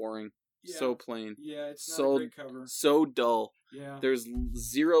so boring, so plain. Yeah, it's not so a great cover. So dull. Yeah. There's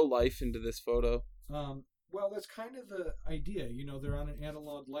zero life into this photo. Well, that's kind of the idea. They're on an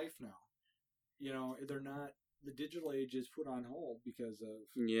analog life now. They're not. The digital age is put on hold because of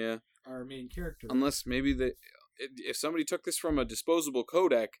our main character. Unless maybe if somebody took this from a disposable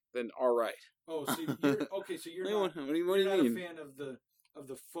Kodak, then all right. Oh, so you're okay. So you're not. What do you mean? A fan of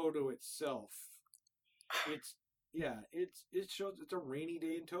the photo itself. It shows it's a rainy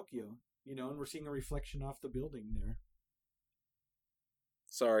day in Tokyo. And we're seeing a reflection off the building there.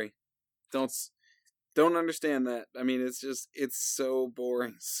 Sorry, don't understand that. I mean, it's so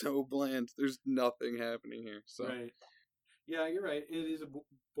boring, so bland. There's nothing happening here. So. Right. Yeah, you're right. It is a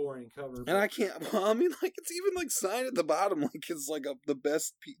boring cover. And I can't. Well, I mean, it's even signed at the bottom, it's the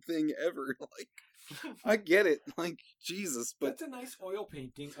best thing ever. I get it. Jesus, but that's a nice oil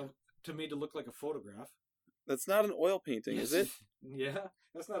painting made to look like a photograph. That's not an oil painting, is it? Yeah,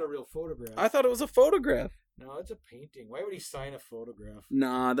 that's not a real photograph. I thought it was a photograph. No, it's a painting. Why would he sign a photograph?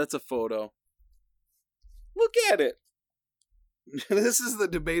 Nah, that's a photo. Look at it. This is the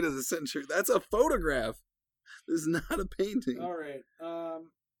debate of the century. That's a photograph. This is not a painting. All right.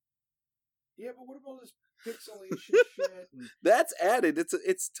 Yeah, but what about this pixelation shit? That's added.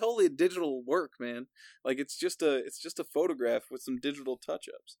 It's totally a digital work, man. It's just a photograph with some digital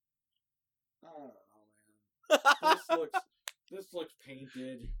touch-ups. I don't know, man. This looks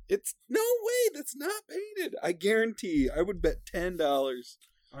painted. It's no way. That's not painted. I guarantee. I would bet $10.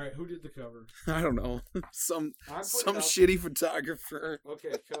 All right, who did the cover? I don't know. Some shitty photographer.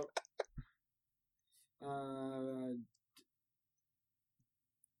 Okay,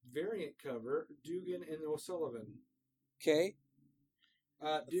 variant cover, Dugan and O'Sullivan. Okay.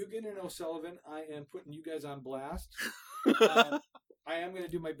 Dugan and O'Sullivan, I am putting you guys on blast. I am going to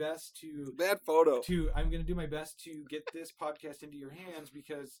do my best to... Bad photo. I'm going to do my best to get this podcast into your hands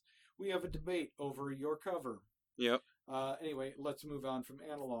because we have a debate over your cover. Yep. Anyway, let's move on from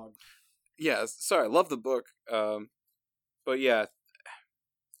analog. Yeah, sorry, I love the book. But yeah,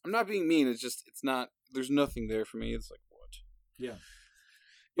 I'm not being mean. It's just, it's not, there's nothing there for me. It's like, what? Yeah.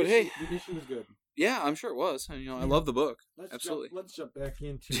 But the issue was good. Yeah, I'm sure it was. I love the book. Absolutely. Let's jump back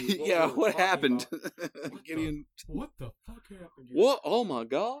into what happened? Gideon. What the fuck happened here? What? Oh my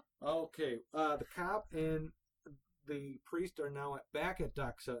god. Okay, the cop and the priest are now back at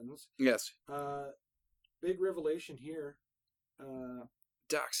Doc Sutton's. Yes. Big revelation here.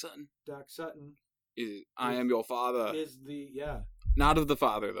 Doc Sutton. Doc Sutton. I am your father. Not of the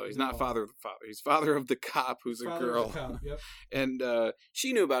father, though. He's not father of the father. He's father of the cop, who's a girl. Of the cop, yep. And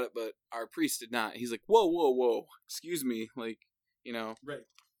she knew about it, but our priest did not. He's like, whoa, whoa, whoa. Excuse me. Like, right.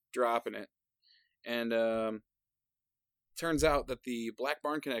 Dropping it. And turns out that the Black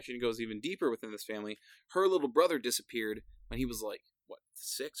Barn connection goes even deeper within this family. Her little brother disappeared when he was like,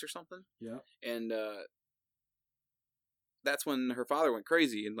 6 or something? Yeah. And that's when her father went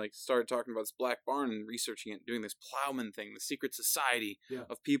crazy and like started talking about this Black Barn and researching it, doing this plowman thing, the secret society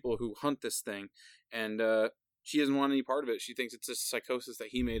of people who hunt this thing. And she doesn't want any part of it. She thinks it's a psychosis that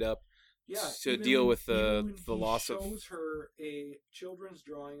he made up to deal with the loss of... He shows her a children's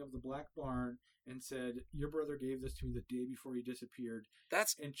drawing of the Black Barn and said, your brother gave this to me the day before he disappeared.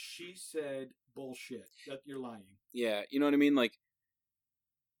 And she said, bullshit, that you're lying. Yeah, you know what I mean? Like,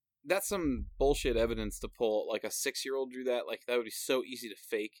 that's some bullshit evidence to pull. Like, a 6-year-old drew that. Like, that would be so easy to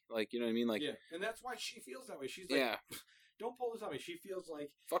fake. Like, you know what I mean? Like, yeah, and that's why she feels that way. She's like, don't pull this on me. She feels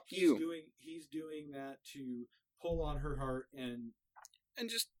like fuck he's doing that to pull on her heart and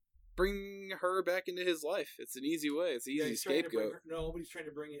just bring her back into his life. It's an easy way. It's an easy scapegoat. But he's trying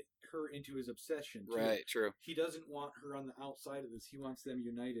to bring her into his obsession. Too. Right, true. He doesn't want her on the outside of this. He wants them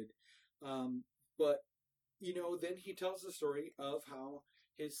united. But, then he tells the story of how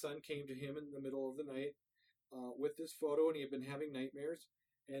his son came to him in the middle of the night with this photo, and he had been having nightmares,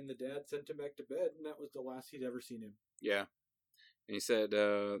 and the dad sent him back to bed, and that was the last he'd ever seen him. Yeah. And he said,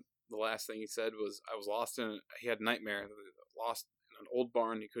 the last thing he said was, I was lost he had a nightmare, lost in an old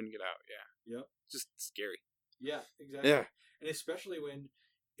barn, he couldn't get out. Yeah. Yep. Just scary. Yeah, exactly. Yeah. And especially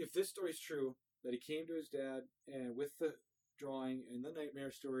if this story's true, that he came to his dad and with the drawing and the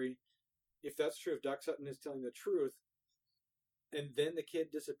nightmare story, if that's true, if Doc Sutton is telling the truth, and then the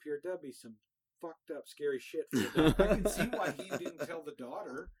kid disappeared, that'd be some fucked up, scary shit for the dad. I can see why he didn't tell the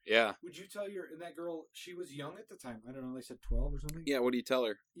daughter. Yeah. Would you tell and that girl, she was young at the time. I don't know, they said 12 or something? Yeah, what do you tell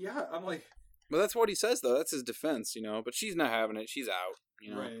her? Yeah, I'm like... Well, that's what he says, though. That's his defense, But she's not having it. She's out,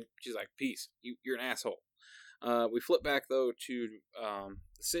 Right. She's like, peace. You're an asshole. We flip back, though, to the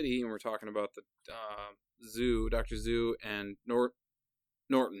city, and we're talking about the Zoo, Dr. Zoo, and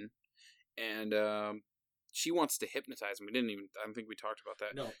Norton. And she wants to hypnotize him. I don't think we talked about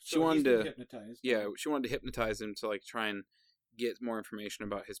that. No, she wanted to hypnotize. Yeah, she wanted to hypnotize him to like try and get more information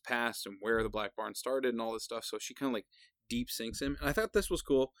about his past and where the Black Barn started and all this stuff. So she kind of like deep sinks him. And I thought this was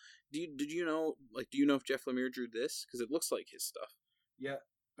cool. Do you know if Jeff Lemire drew this? Because it looks like his stuff. Yeah,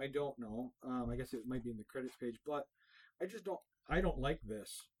 I don't know. I guess it might be in the credits page, but I don't like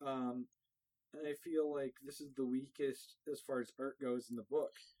this. I feel like this is the weakest as far as art goes in the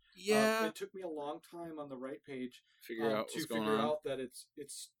book. Yeah, it took me a long time on the right page to figure out that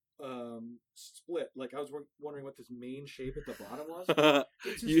it's split. Like I was wondering what this main shape at the bottom was.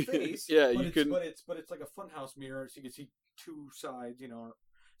 It's his face. Yeah, but it's like a funhouse mirror, so you can see two sides.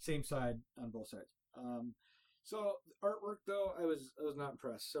 Same side on both sides. So artwork though, I was not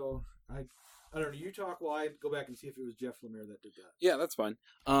impressed. So I don't know. You talk while I go back and see if it was Jeff Lemire that did that. Yeah, that's fine.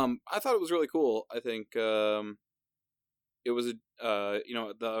 I thought it was really cool. I think. It was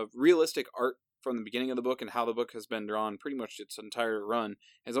the realistic art from the beginning of the book and how the book has been drawn pretty much its entire run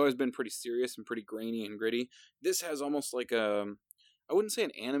has always been pretty serious and pretty grainy and gritty. This has almost like I wouldn't say an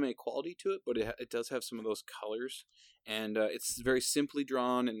anime quality to it, but it does have some of those colors, and it's very simply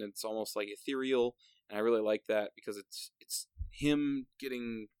drawn and it's almost like ethereal, and I really like that because it's him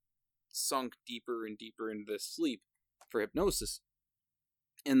getting sunk deeper and deeper into this sleep for hypnosis.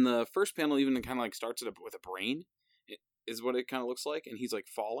 And the first panel even kind of like starts it with a brain. Is what it kind of looks like, and he's like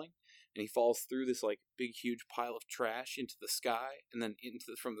falling, and he falls through this like big huge pile of trash into the sky, and then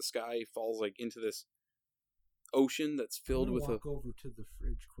from the sky he falls like into this ocean that's filled with walk over to the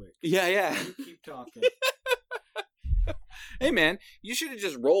fridge quick. Yeah. You keep talking. Hey man, you should have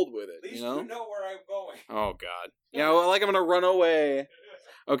just rolled with it. At least you know where I'm going. Oh god. Yeah, well, like I'm gonna run away.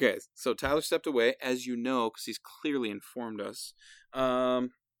 Okay, so Tyler stepped away, as you know, because he's clearly informed us. But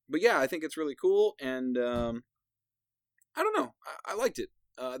yeah, I think it's really cool, and I don't know. I liked it.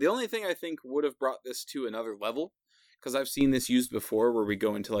 The only thing I think would have brought this to another level because I've seen this used before where we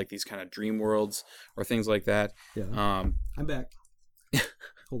go into like these kind of dream worlds or things like that. Yeah. I'm back.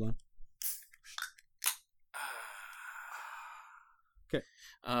 Hold on. Okay.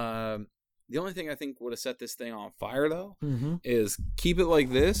 The only thing I think would have set this thing on fire though Mm-hmm. is keep it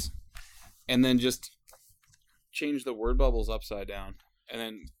like this, and then just change the word bubbles upside down, and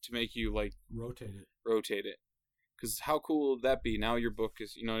then to make you like Rotate it. Because how cool would that be? Now your book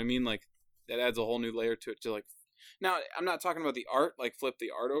is, you know what I mean? Like that adds a whole new layer to it. To like, now I'm not talking about the art, like flip the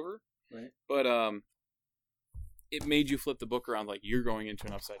art over, Right. but it made you flip the book around, like you're going into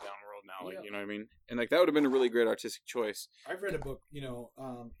an upside down world now, like you know what I mean? And like that would have been a really great artistic choice. I've read a book,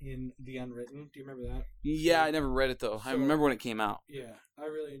 in The Unwritten. Do you remember that? Yeah, I never read it though. I remember when it came out. Yeah, I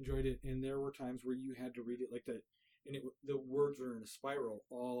really enjoyed it, and there were times where you had to read it like that, and the words were in a spiral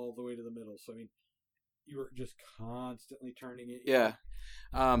all the way to the middle. So I mean, you were just constantly turning it. Yeah.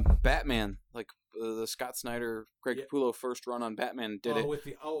 Batman, like the Scott Snyder, Greg Capullo first run on Batman did it with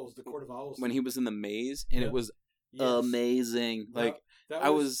the owls, the Court of Owls. when he was in the maze, and it was amazing. Like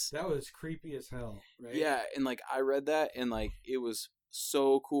that was creepy as hell, right? Yeah, and like I read that, and like it was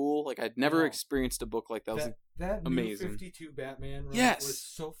so cool. Like I'd never experienced a book like that. It was that amazing. New 52 Batman run was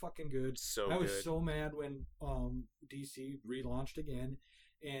so fucking good. I was so mad when DC relaunched again,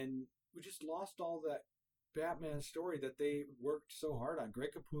 and we just lost all that Batman story that they worked so hard on.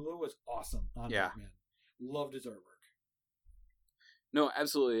 Greg Capullo was awesome on Batman. Loved his artwork. No,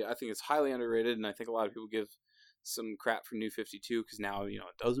 absolutely. I think it's highly underrated, and I think a lot of people give some crap for New 52 because now, it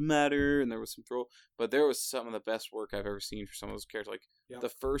doesn't matter, and there was some troll. But there was some of the best work I've ever seen for some of those characters. Like the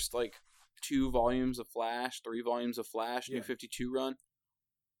first, 2 volumes of Flash, 3 volumes of Flash, New 52 run.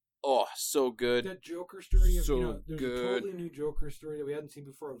 Oh, so good. That Joker story, there's good. a totally new Joker story that we hadn't seen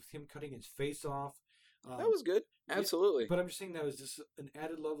before with him cutting his face off. That was good. Absolutely. But I'm just saying that was just an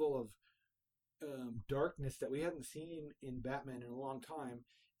added level of darkness that we hadn't seen in Batman in a long time.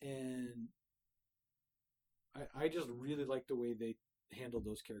 And I just really like the way they handled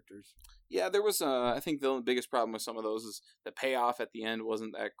those characters. Yeah, there was, I think the biggest problem with some of those is the payoff at the end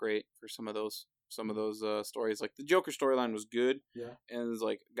wasn't that great for some of those stories. Like the Joker storyline was good. Yeah. And it was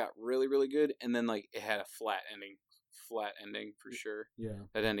got really, really good. And then it had a flat ending for sure. Yeah.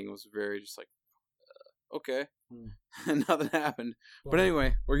 That ending was very just okay. And nothing happened. But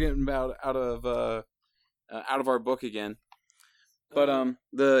anyway, we're getting about out of our book again. But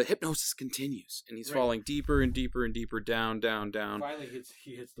the hypnosis continues, and he's falling deeper and deeper and deeper down. Finally,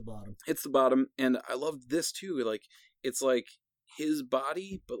 he hits the bottom. Hits the bottom, and I loved this too. It's like his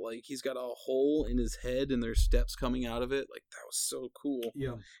body, but he's got a hole in his head, and there's steps coming out of it. That was so cool.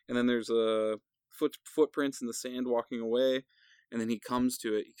 Yeah. And then there's footprints in the sand walking away, and then he comes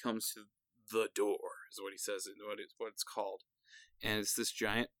to it. He comes to the door, is what he says, what it's called, and it's this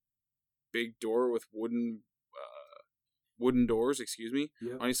giant, big door with wooden doors,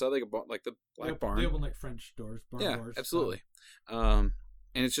 on each side, like the black barn. They open like French doors, barn doors. Yeah, absolutely. And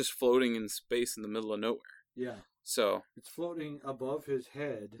it's just floating in space in the middle of nowhere. Yeah. So it's floating above his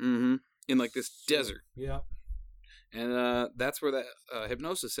head. Mm-hmm. In this desert. Yeah. And that's where that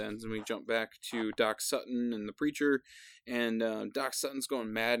hypnosis ends, and we jump back to Doc Sutton and the preacher, and Doc Sutton's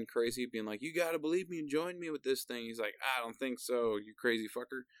going mad and crazy, being like, "You gotta believe me and join me with this thing." He's like, "I don't think so, you crazy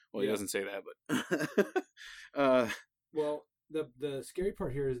fucker." Well, he doesn't say that, but well, the scary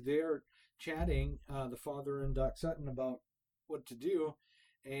part here is they're chatting, the father and Doc Sutton, about what to do,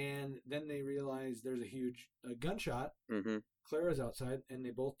 and then they realize there's a huge gunshot. Mm-hmm. Clara's outside, and they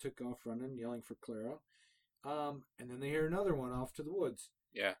both took off running, yelling for Clara. And then they hear another one off to the woods.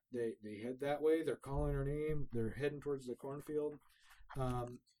 Yeah. They head that way. They're calling her name. They're heading towards the cornfield.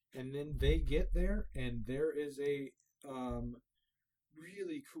 And then they get there, and there is a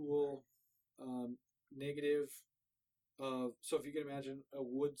really cool negative. So if you can imagine a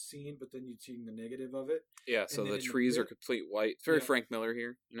wood scene, but then you'd see the negative of it. Yeah, so the trees are complete white. It's very Frank Miller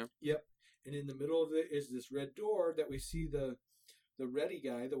here, Yep. And in the middle of it is this red door that we see the Reddy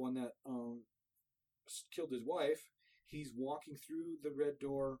guy, the one that killed his wife. He's walking through the red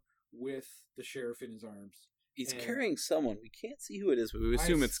door with the sheriff in his arms. He's carrying someone. We can't see who it is, but we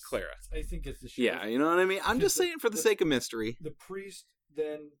assume it's Clara. I think it's the sheriff. Yeah, you know what I mean? I'm just saying for the sake of mystery. The priest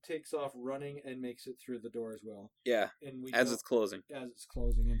then takes off running and makes it through the door as well. Yeah, and as it's closing. And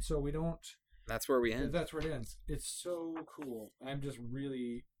so we don't... That's where we end. That's where it ends. It's so cool. I'm just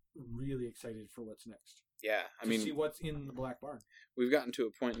really, really excited for what's next. Yeah, I mean... see what's in the Black Barn. We've gotten to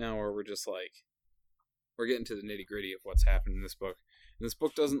a point now where we're just we're getting to the nitty-gritty of what's happened in this book. And this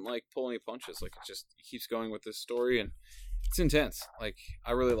book doesn't pull any punches. It keeps going with this story, and it's intense.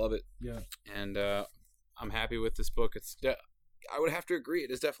 I really love it. Yeah. And I'm happy with this book. I would have to agree,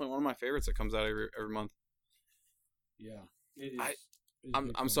 it is definitely one of my favorites that comes out every month. Yeah, it is.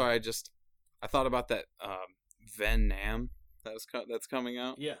 I'm sorry. I thought about that Venom that's coming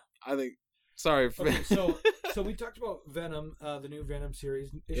out. Yeah, I think. Sorry. Okay, so we talked about Venom, the new Venom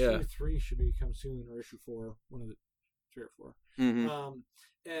series. Issue 3 should come soon, or issue 4, one of the 3 or 4.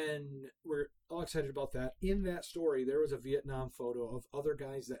 Mm-hmm. And we're all excited about that. In that story, there was a Vietnam photo of other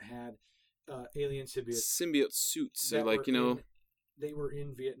guys that had alien symbiote suits. So they were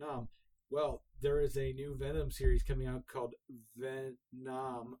in Vietnam. Well, there is a new Venom series coming out called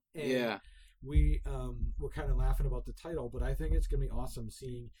Venom. And we're kind of laughing about the title, but I think it's going to be awesome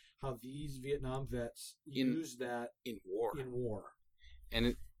seeing how these Vietnam vets use that in war.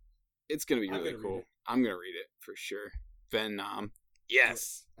 And it's going to be really cool. I'm going to read it for sure. Venom.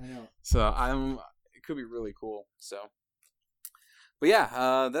 Yes. I know. So it could be really cool. So, but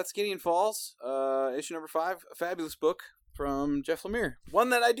yeah, that's Gideon Falls, issue number 5, a fabulous book from Jeff Lemire. One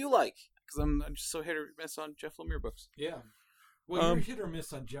that I do like because I'm just so hit or miss on Jeff Lemire books. Yeah. Well, you're hit or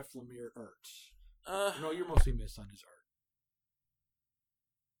miss on Jeff Lemire art. No, you're mostly miss on his art.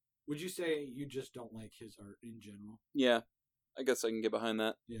 Would you say you just don't like his art in general? Yeah, I guess I can get behind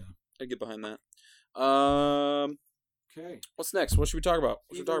that. Yeah, I get behind that. Okay. What's next? What should we talk about?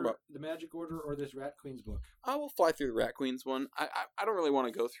 The Magic Order or this Rat Queens book? I will fly through the Rat Queens one. I don't really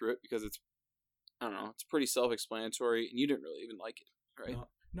want to go through it because it's pretty self-explanatory, and you didn't really even like it, right?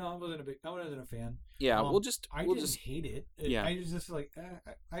 No, I wasn't a fan. Yeah, I didn't hate it. Yeah, I was just like,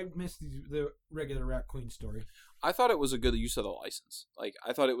 I missed the regular Rat Queen story. I thought it was a good use of the license. Like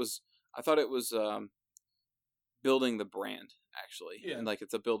I thought it was building the brand actually, and like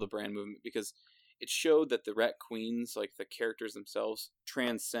it's a build a brand movement because it showed that the Rat Queens, like the characters themselves,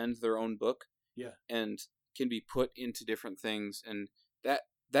 transcend their own book. Yeah, and can be put into different things, and that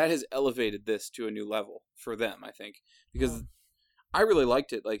has elevated this to a new level for them. I think because. I really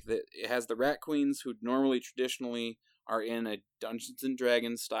liked it. Like it has the Rat Queens, who normally traditionally are in a Dungeons and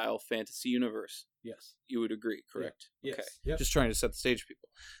Dragons style fantasy universe. Yes, you would agree, correct? Yeah. Okay. Yes. Yep. Just trying to set the stage for people.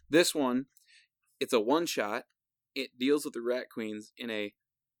 This one, it's a one shot. It deals with the Rat Queens in a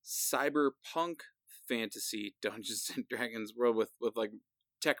cyberpunk fantasy Dungeons and Dragons world with like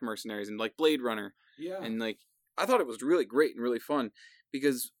tech mercenaries and like Blade Runner. Yeah, and like I thought it was really great and really fun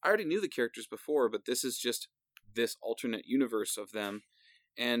because I already knew the characters before, but this is just this alternate universe of them,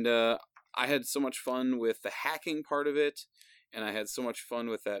 and I had so much fun with the hacking part of it, and I had so much fun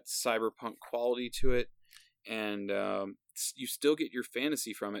with that cyberpunk quality to it, and you still get your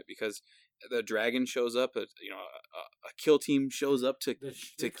fantasy from it because the dragon shows up, a kill team shows up to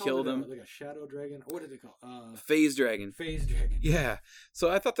kill them, like a shadow dragon. What did they call? Phase dragon. Phase dragon. Yeah. So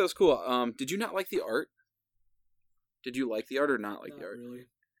I thought that was cool. Did you not like the art? Did you like the art or not like the art? Really.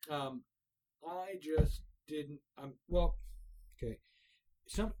 I just didn't. Well, okay.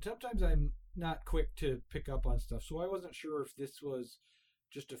 Sometimes I'm not quick to pick up on stuff, so I wasn't sure if this was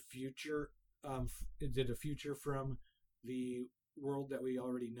just a future. Is it a future from the world that we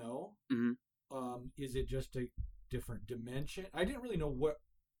already know? Mm-hmm. Is it just a different dimension? I didn't really know what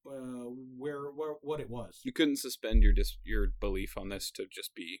it was. You couldn't suspend your belief on this to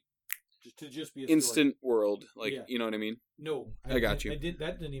just be a instant story. World, like you know what I mean? No, I got you.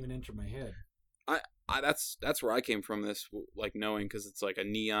 That didn't even enter my head. That's where I came from this, like knowing because it's like a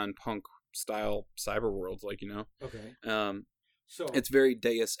neon punk style cyber world, like Okay. So it's very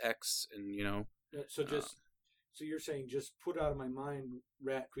Deus Ex, and So you're saying just put out of my mind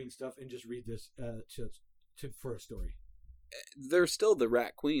Rat Queen stuff and just read this for a story. They're still the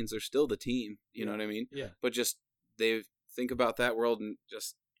Rat Queens. They're still the team. You know what I mean? Yeah. But just they think about that world and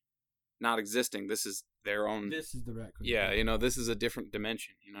just not existing. This is their own. This is the Rat Queen. Yeah, this is a different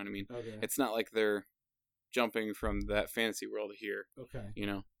dimension. You know what I mean? Okay. It's not like they're jumping from that fantasy world here. Okay. You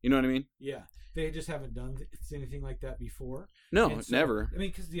know what I mean? Yeah. They just haven't done anything like that before. No, never. I mean,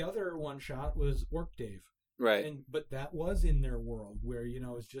 because the other one shot was Orc Dave. Right. But that was in their world where,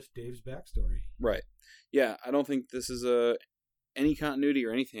 it's just Dave's backstory. Right. Yeah, I don't think this is any continuity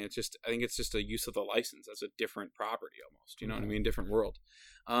or anything. I think it's just a use of the license as a different property almost. You know what I mean? Different world.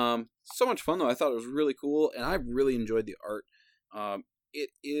 So much fun though. I thought it was really cool, and I really enjoyed the art. It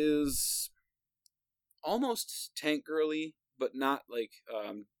is almost tank girly, but not like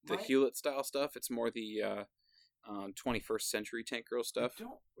the Hewlett style stuff. It's more the 21st century tank girl stuff.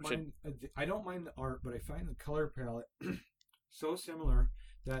 I don't mind the art, but I find the color palette so similar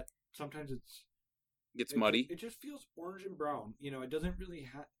that sometimes it gets muddy. It just feels orange and brown. It doesn't really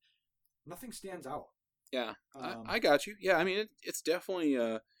nothing stands out. Yeah, I got you. Yeah, I mean it's definitely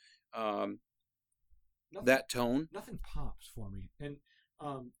that tone. Nothing pops for me, and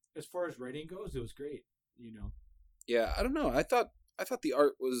as far as writing goes, it was great. Yeah, I don't know. I thought the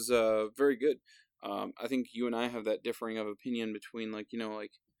art was very good. I think you and I have that differing of opinion between like, you know,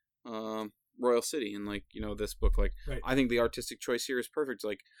 like Royal City and like, you know, this book. Like, Right. I think the artistic choice here is perfect.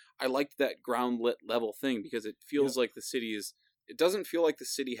 Like, I liked that ground lit level thing because it feels like the city is. It doesn't feel like the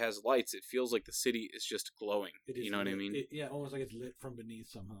city has lights. It feels like the city is just glowing. It is you know what I mean? Yeah, almost like it's lit from beneath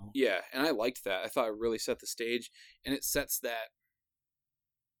somehow. Yeah, and I liked that. I thought it really set the stage, and it sets that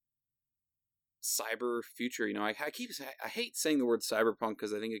cyber future. You know, I hate saying the word cyberpunk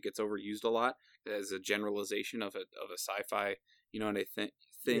because I think it gets overused a lot as a generalization of a sci-fi. You know what I think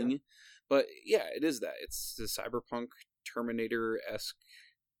thing, Yeah. but yeah, it is that. It's the cyberpunk Terminator-esque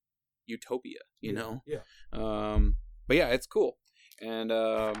utopia. You know. Yeah. But yeah, it's cool, and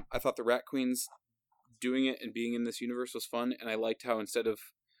I thought the Rat Queens doing it and being in this universe was fun, and I liked how instead of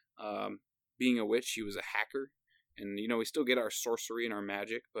being a witch, she was a hacker, and you know we still get our sorcery and our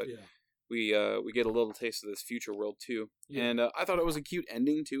magic, but we get a little taste of this future world too. Yeah. And I thought it was a cute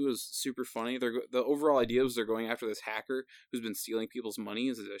ending too. It was super funny. The overall idea was they're going after this hacker who's been stealing people's money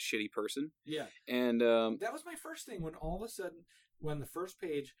as a shitty person. Yeah, and that was my first thing when all of a sudden, when the first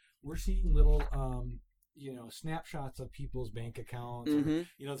page, we're seeing little you know, snapshots of people's bank accounts. Mm-hmm. Or,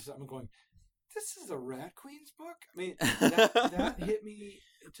 you know, I'm going, this is a Rat Queens book? I mean, that hit me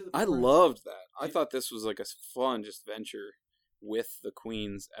to the point. I loved that. I thought this was like a fun just venture with the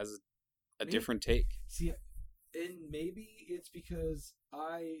Queens as a different take. See, and maybe it's because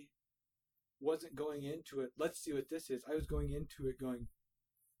I wasn't going into it, let's see what this is. I was going into it going,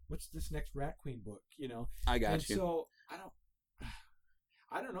 what's this next Rat Queen book? You know? I got you. So,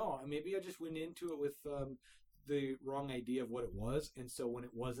 I don't know. Maybe I just went into it with the wrong idea of what it was, and so when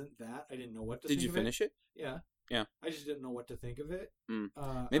it wasn't that, I didn't know what to think of it. Did you finish it? Yeah. Yeah. I just didn't know what to think of it.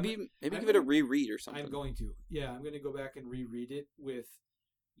 Maybe give it a reread or something. I'm going to. Yeah, I'm going to go back and reread it with,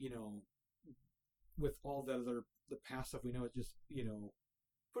 you know, with all the past stuff we know. It just, you know,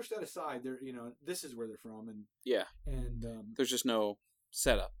 push that aside. They're, you know, this is where they're from, and yeah, and there's just no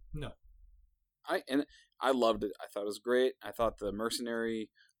setup. No. I loved it. I thought it was great. I thought the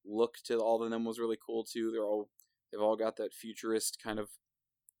mercenary look to all of them was really cool too. They've all got that futurist kind of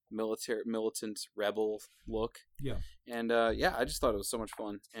militant rebel look. Yeah. And yeah, I just thought it was so much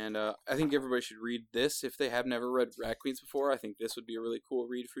fun. And I think everybody should read this if they have never read Rat Queens before. I think this would be a really cool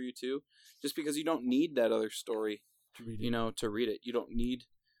read for you too, just because you don't need that other story to read it. You know, to read it. You don't need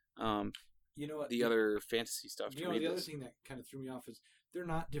you know what, the other fantasy stuff to read the this. other thing that kind of threw me off is they're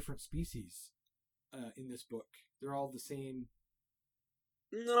not different species in this book. They're all the same.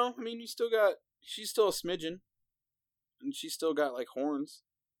 No, I mean, she's still a smidgen, and she's still got like horns.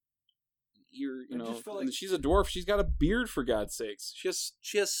 You know, and she's a dwarf. She's got a beard, for God's sakes.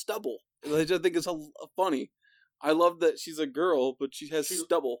 She has stubble. I just think it's funny. I love that she's a girl, but she has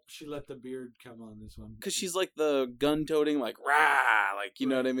stubble. She let the beard come on this one because she's like the gun-toting, like rah, like you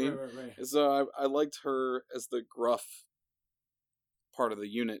know what I mean. Right. So I liked her as the gruff part of the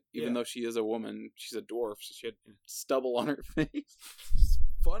unit, even though she is a woman. She's a dwarf, so she had stubble on her face. Just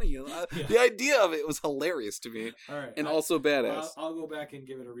funny. The idea of it was hilarious to me. All right, and also badass. I'll go back and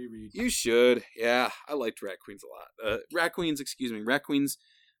give it a reread. You should. Yeah, I liked Rat Queens a lot. Rat Queens.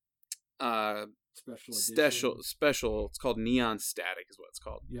 Special. It's called Neon Static, is what it's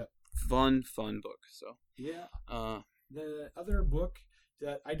called. Yep. Fun book. So yeah. The other book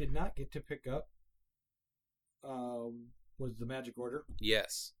that I did not get to pick up was The Magic Order.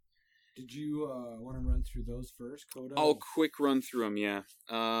 Yes. Did you want to run through those first, Coda? I'll quick run through them. Yeah.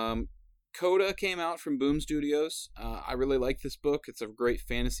 Coda came out from Boom Studios. I really like this book. It's a great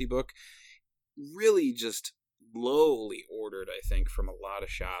fantasy book. Really just lowly ordered, I think, from a lot of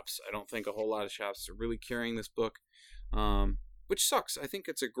shops. I don't think a whole lot of shops are really carrying this book, which sucks. I think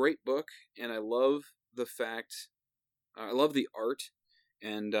it's a great book, and I love the art,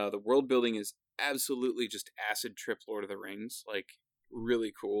 and the world building is absolutely just acid trip Lord of the Rings, like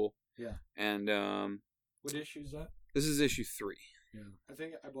really cool. Yeah. And what issue is that? This is issue 3. Yeah, I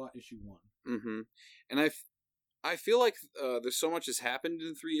think I bought issue 1. Mm-hmm. And I feel like there's so much has happened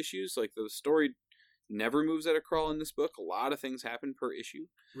in 3 issues. Like the story never moves at a crawl in this book. A lot of things happen per issue.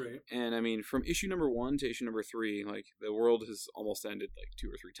 Right. And I mean, from issue number 1 to issue number 3, like the world has almost ended like 2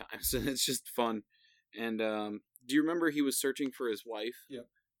 or 3 times, and it's just fun. And do you remember he was searching for his wife? Yep.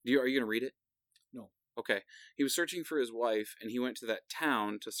 Are you gonna read it? No. Okay. He was searching for his wife, and he went to that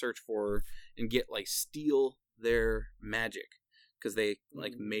town to search for her and steal their magic because they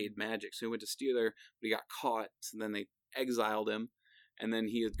made magic. So he went to steal their, but he got caught. So then they exiled him. And then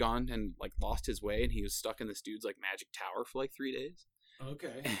he had gone and lost his way, and he was stuck in this dude's magic tower for 3 days.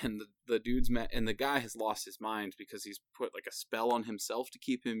 Okay. And the guy has lost his mind because he's put a spell on himself to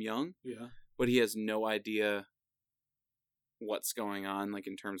keep him young. Yeah. But he has no idea what's going on, like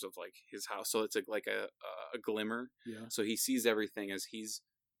in terms of like his house. So it's like a glimmer. Yeah. So he sees everything as he's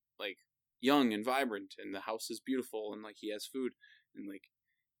like young and vibrant, and the house is beautiful, and like he has food, and like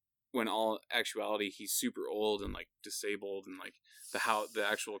when all actuality he's super old and like disabled, and like the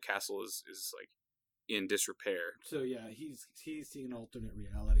actual castle is like in disrepair. So yeah, he's seeing an alternate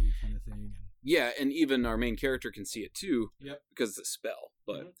reality kind of thing. And... yeah, and even our main character can see it too. Yep. Because it's a spell.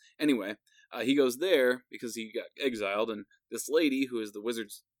 But anyway, he goes there because he got exiled, and this lady who is the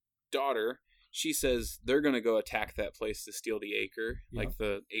wizard's daughter, she says they're gonna go attack that place to steal the acre. Yep. Like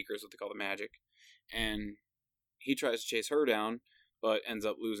the acre is what they call the magic, and he tries to chase her down, but ends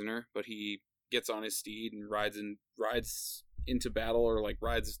up losing her. But he gets on his steed and rides into battle, or like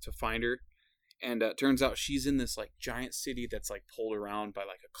rides to find her. And it turns out she's in this like giant city that's like pulled around by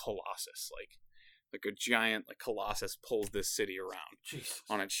like a colossus, like a giant like colossus pulls this city around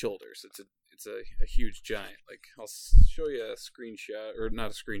on its shoulders. It's a huge giant. Like I'll show you a screenshot, or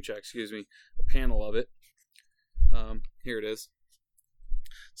not a screenshot, excuse me, a panel of it. Here it is.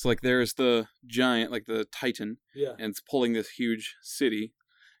 So like there's the giant, like the Titan, and it's pulling this huge city.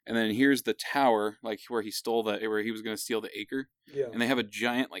 And then here's the tower, like where he was going to steal the acre. Yeah. And they have a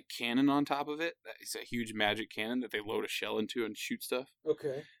giant like cannon on top of it. It's a huge magic cannon that they load a shell into and shoot stuff.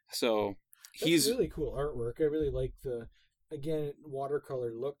 Okay. So That's really cool artwork. I really like the, again,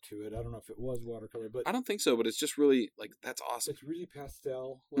 watercolor look to it. I don't know if it was watercolor, but I don't think so. But it's just really like, that's awesome. It's really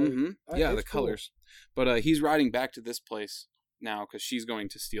pastel. Like, yeah, the colors. Cool. But he's riding back to this place now because she's going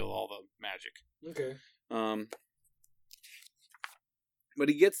to steal all the magic. Okay. But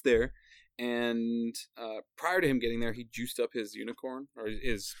he gets there, and prior to him getting there, he juiced up his unicorn, or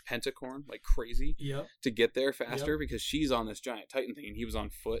his pentacorn, like crazy, to get there faster, because she's on this giant Titan thing, and he was on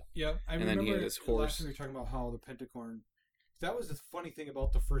foot. Yeah, I remember. Then he had his horse. Last time we were talking about how the pentacorn. That was the funny thing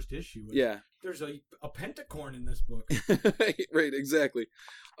about the first issue. Yeah, there's a pentacorn in this book. Right, exactly.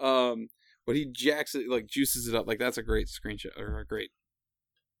 But he jacks it, like juices it up. Like that's a great screenshot, or a great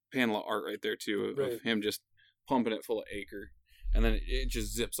panel of art right there too, of him just pumping it full of acre. And then it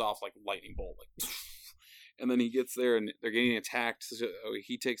just zips off like lightning bolt, like, and then he gets there and they're getting attacked. So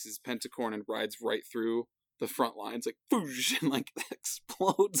he takes his pentacorn and rides right through the front lines, like boosh, and like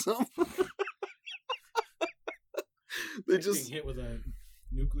explodes them. They just being hit with a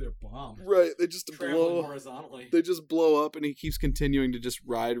nuclear bomb, right? They just blow horizontally. They just blow up, and he keeps continuing to just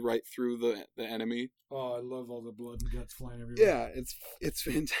ride right through the enemy. Oh, I love all the blood and guts flying everywhere. Yeah, it's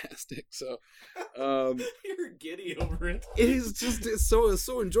fantastic. So, you're giddy over it. It is just it's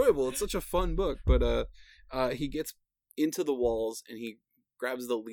so enjoyable. It's such a fun book. But he gets into the walls and he grabs the